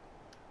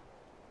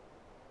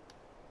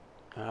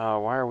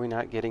 Why are we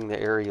not getting the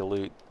area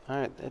loot?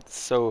 It's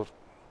so...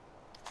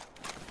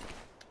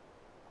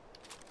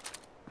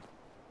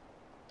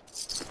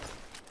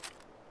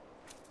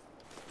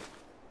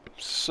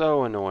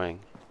 so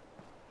annoying.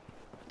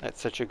 That's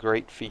such a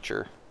great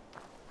feature.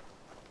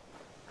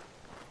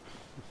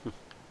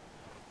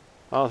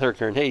 Oh, their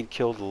grenade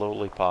killed the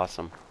lowly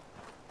possum.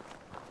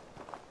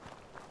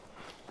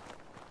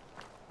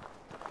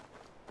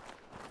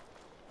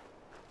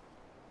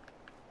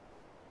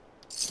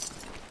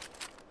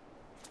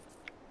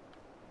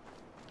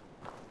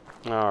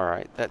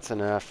 Alright, that's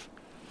enough.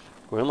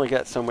 We only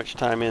got so much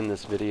time in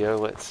this video.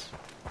 Let's...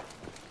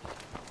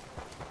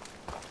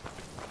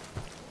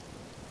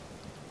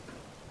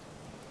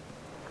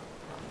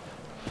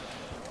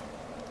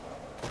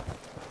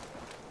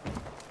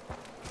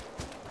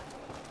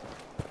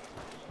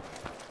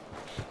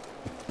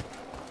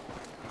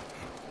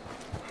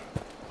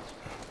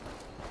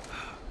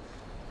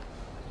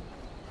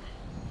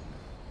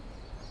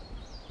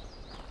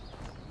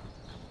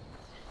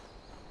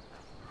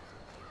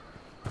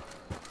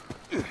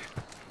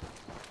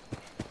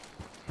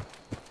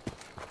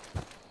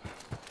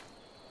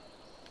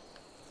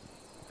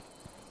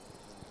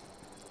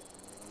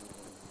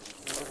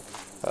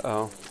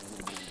 Uh-oh.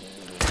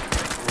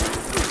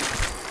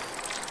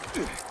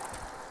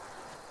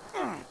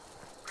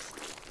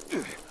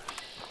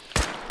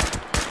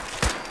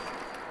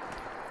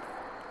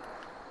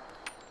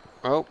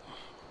 Oh,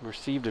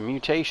 received a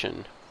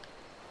mutation.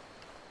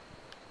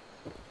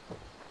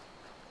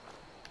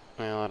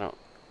 Well,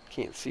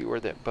 can't see where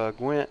that bug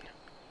went.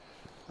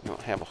 I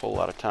don't have a whole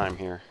lot of time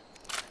here.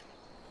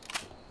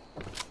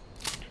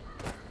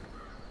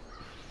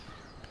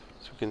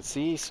 So we can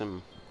see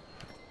some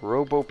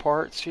robo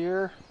parts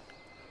here.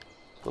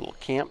 Little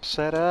camp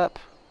set up.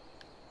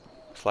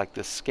 Looks like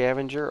this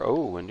scavenger.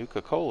 Oh, a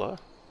Nuka-Cola.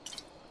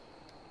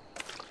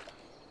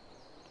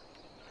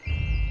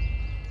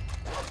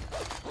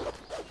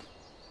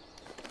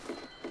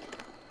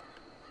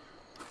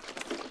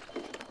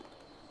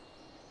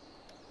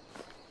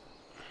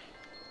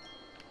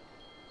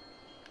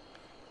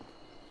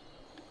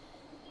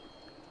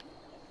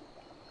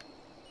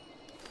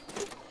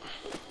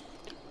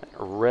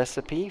 A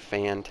recipe,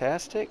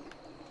 fantastic.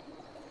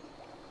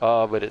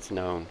 Oh, but it's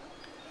known.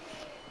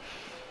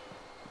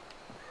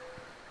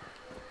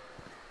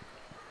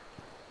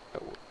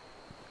 Oh,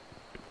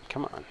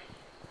 come on.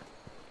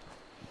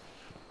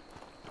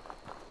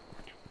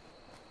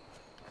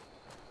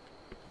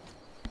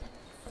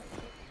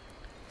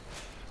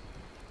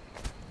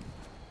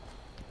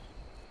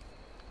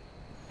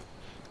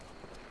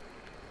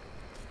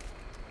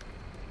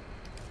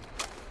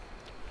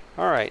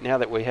 Alright, now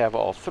that we have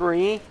all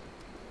three,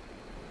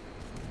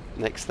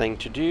 next thing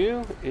to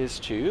do is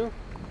to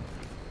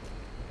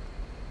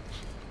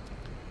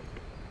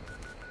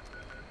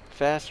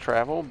fast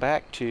travel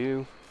back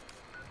to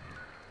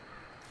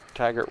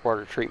Taggart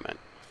Water Treatment,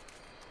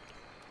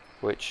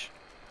 which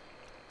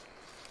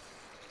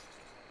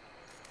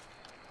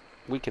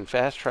we can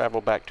fast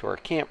travel back to our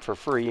camp for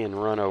free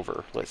and run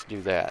over. Let's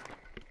do that.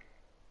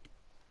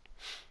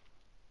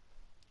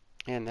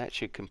 And that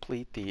should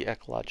complete the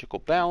ecological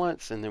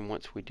balance, and then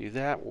once we do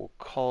that, we'll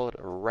call it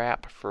a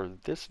wrap for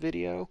this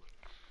video.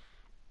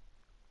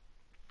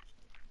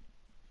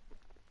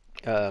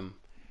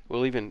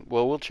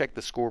 We'll check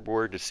the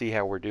scoreboard to see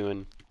how we're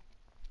doing,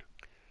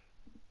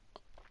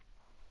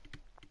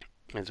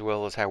 as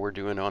well as how we're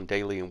doing on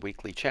daily and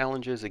weekly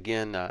challenges.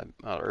 Again,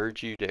 I'll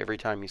urge you to, every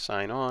time you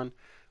sign on,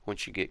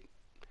 once you get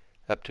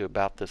up to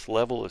about this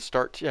level, is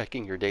start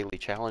checking your daily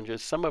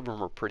challenges. Some of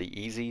them are pretty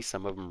easy.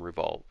 Some of them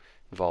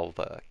involve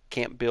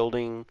camp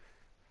building,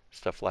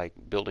 stuff like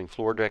building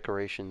floor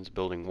decorations,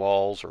 building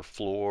walls or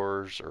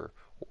floors, or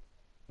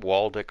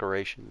wall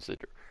decorations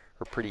that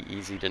are pretty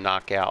easy to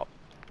knock out.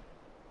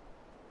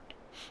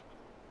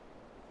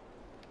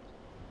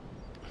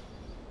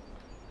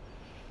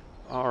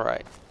 All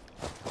right.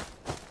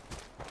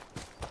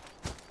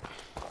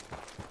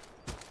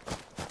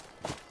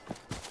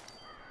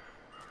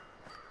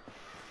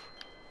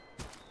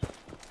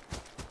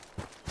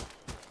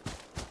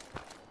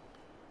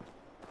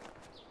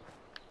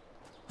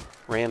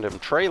 Random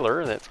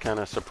trailer, that's kind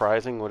of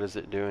surprising. What is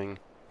it doing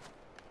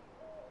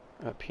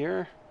up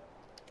here?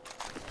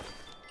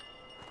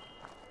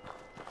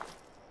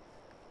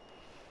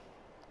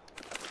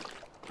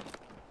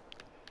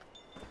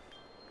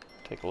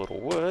 Take a little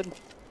wood.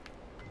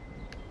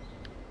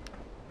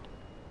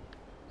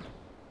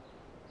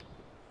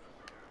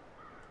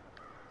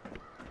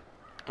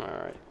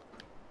 Alright,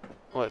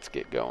 let's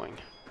get going.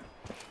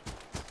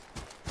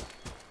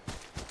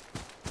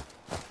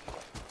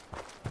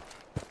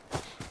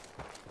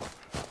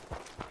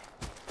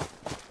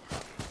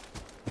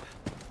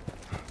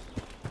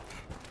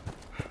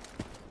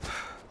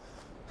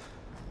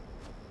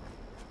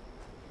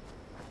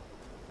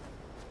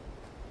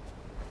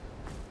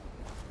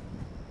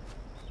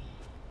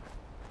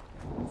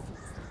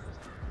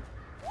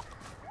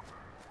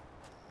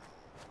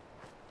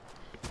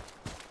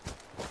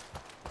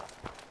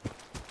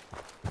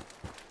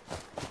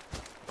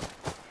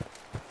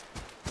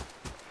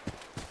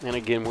 And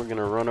again, we're going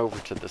to run over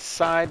to the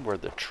side where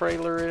the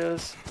trailer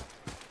is.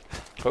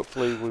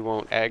 Hopefully we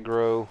won't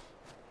aggro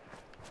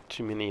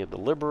too many of the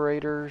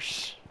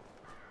liberators.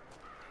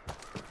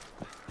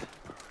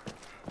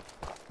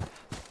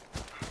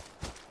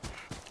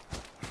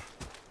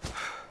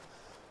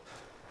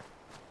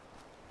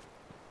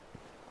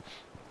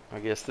 I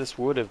guess this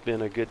would have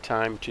been a good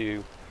time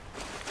to...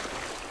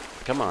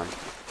 Come on.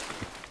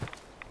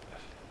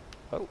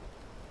 Oh.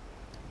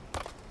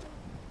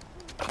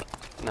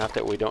 Not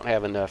that we don't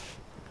have enough.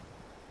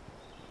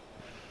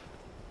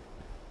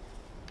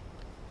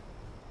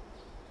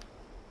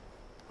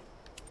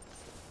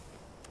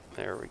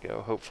 There we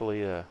go.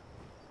 Hopefully our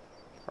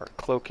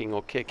cloaking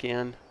will kick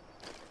in.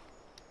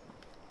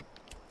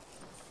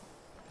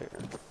 There,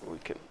 we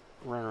can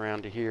run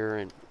around to here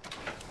and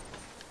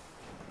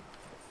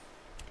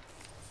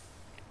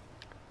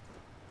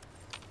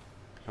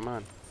come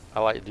on.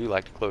 I do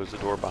like to close the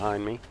door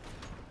behind me,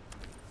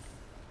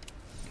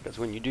 because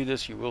when you do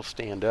this, you will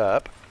stand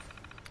up.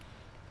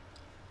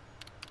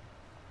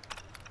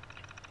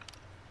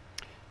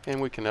 And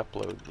we can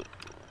upload the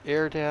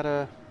air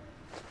data.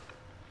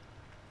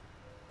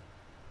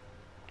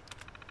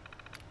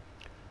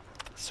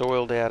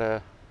 soil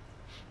data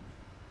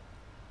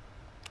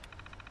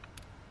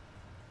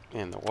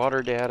and the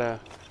water data,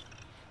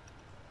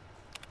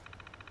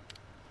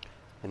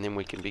 and then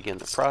we can begin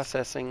the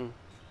processing.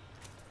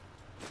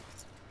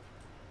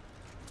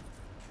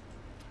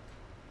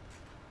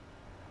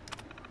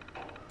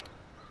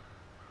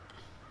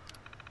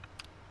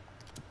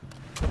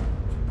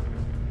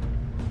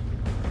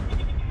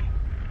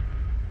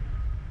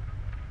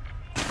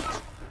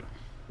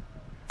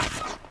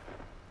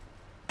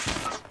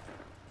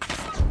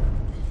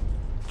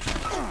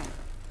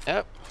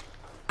 Yep.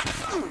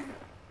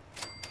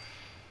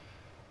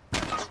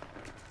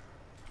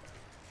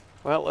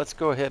 Well, let's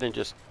go ahead and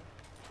just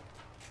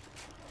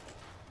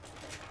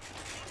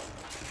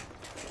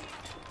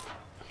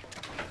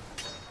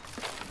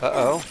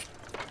uh-oh.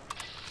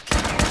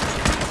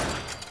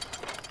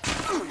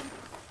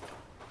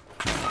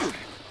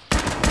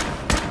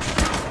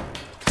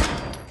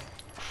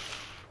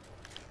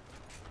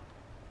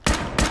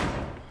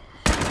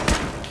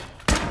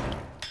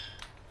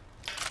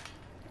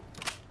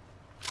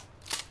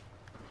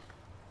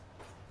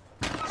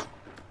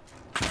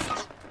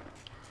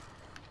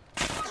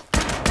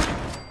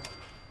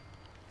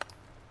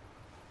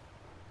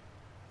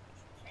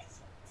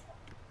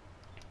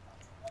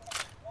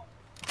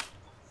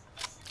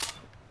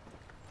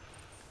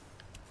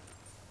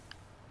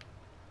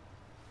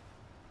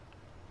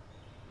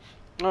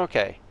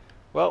 Okay,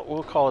 well,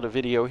 we'll call it a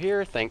video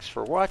here. Thanks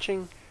for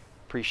watching.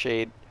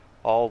 Appreciate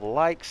all the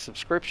likes,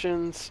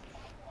 subscriptions,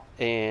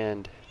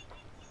 and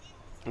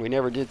we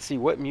never did see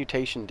what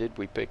mutation did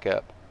we pick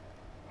up.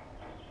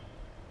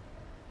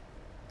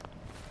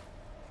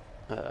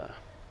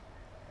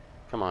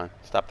 Come on,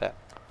 stop that.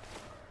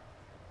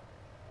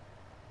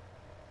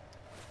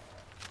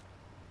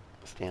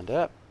 Stand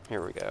up.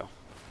 Here we go.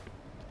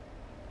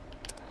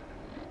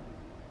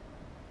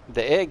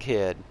 The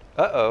egghead.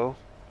 Uh-oh.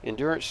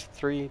 Endurance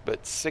 3,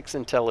 but 6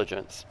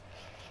 intelligence.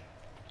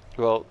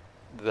 Well,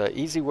 the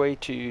easy way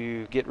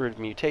to get rid of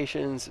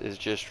mutations is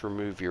just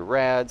remove your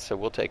rad, so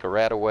we'll take a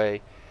rad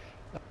away.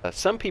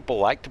 Some people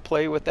like to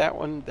play with that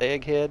one, the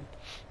egghead,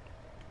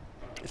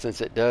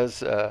 since it does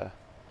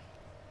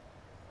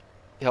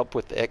help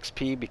with the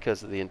XP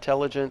because of the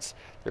intelligence.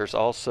 There's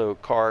also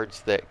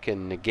cards that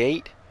can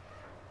negate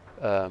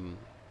the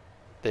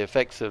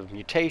effects of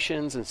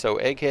mutations, and so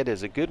egghead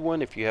is a good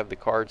one if you have the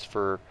cards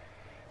for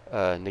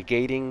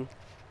negating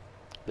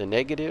the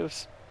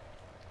negatives.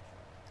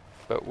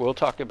 But we'll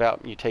talk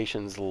about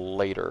mutations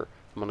later.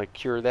 I'm going to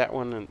cure that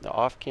one in the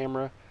off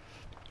camera,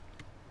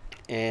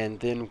 and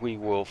then we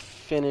will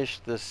finish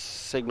the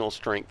signal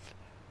strength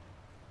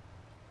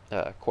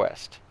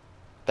quest.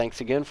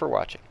 Thanks again for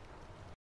watching.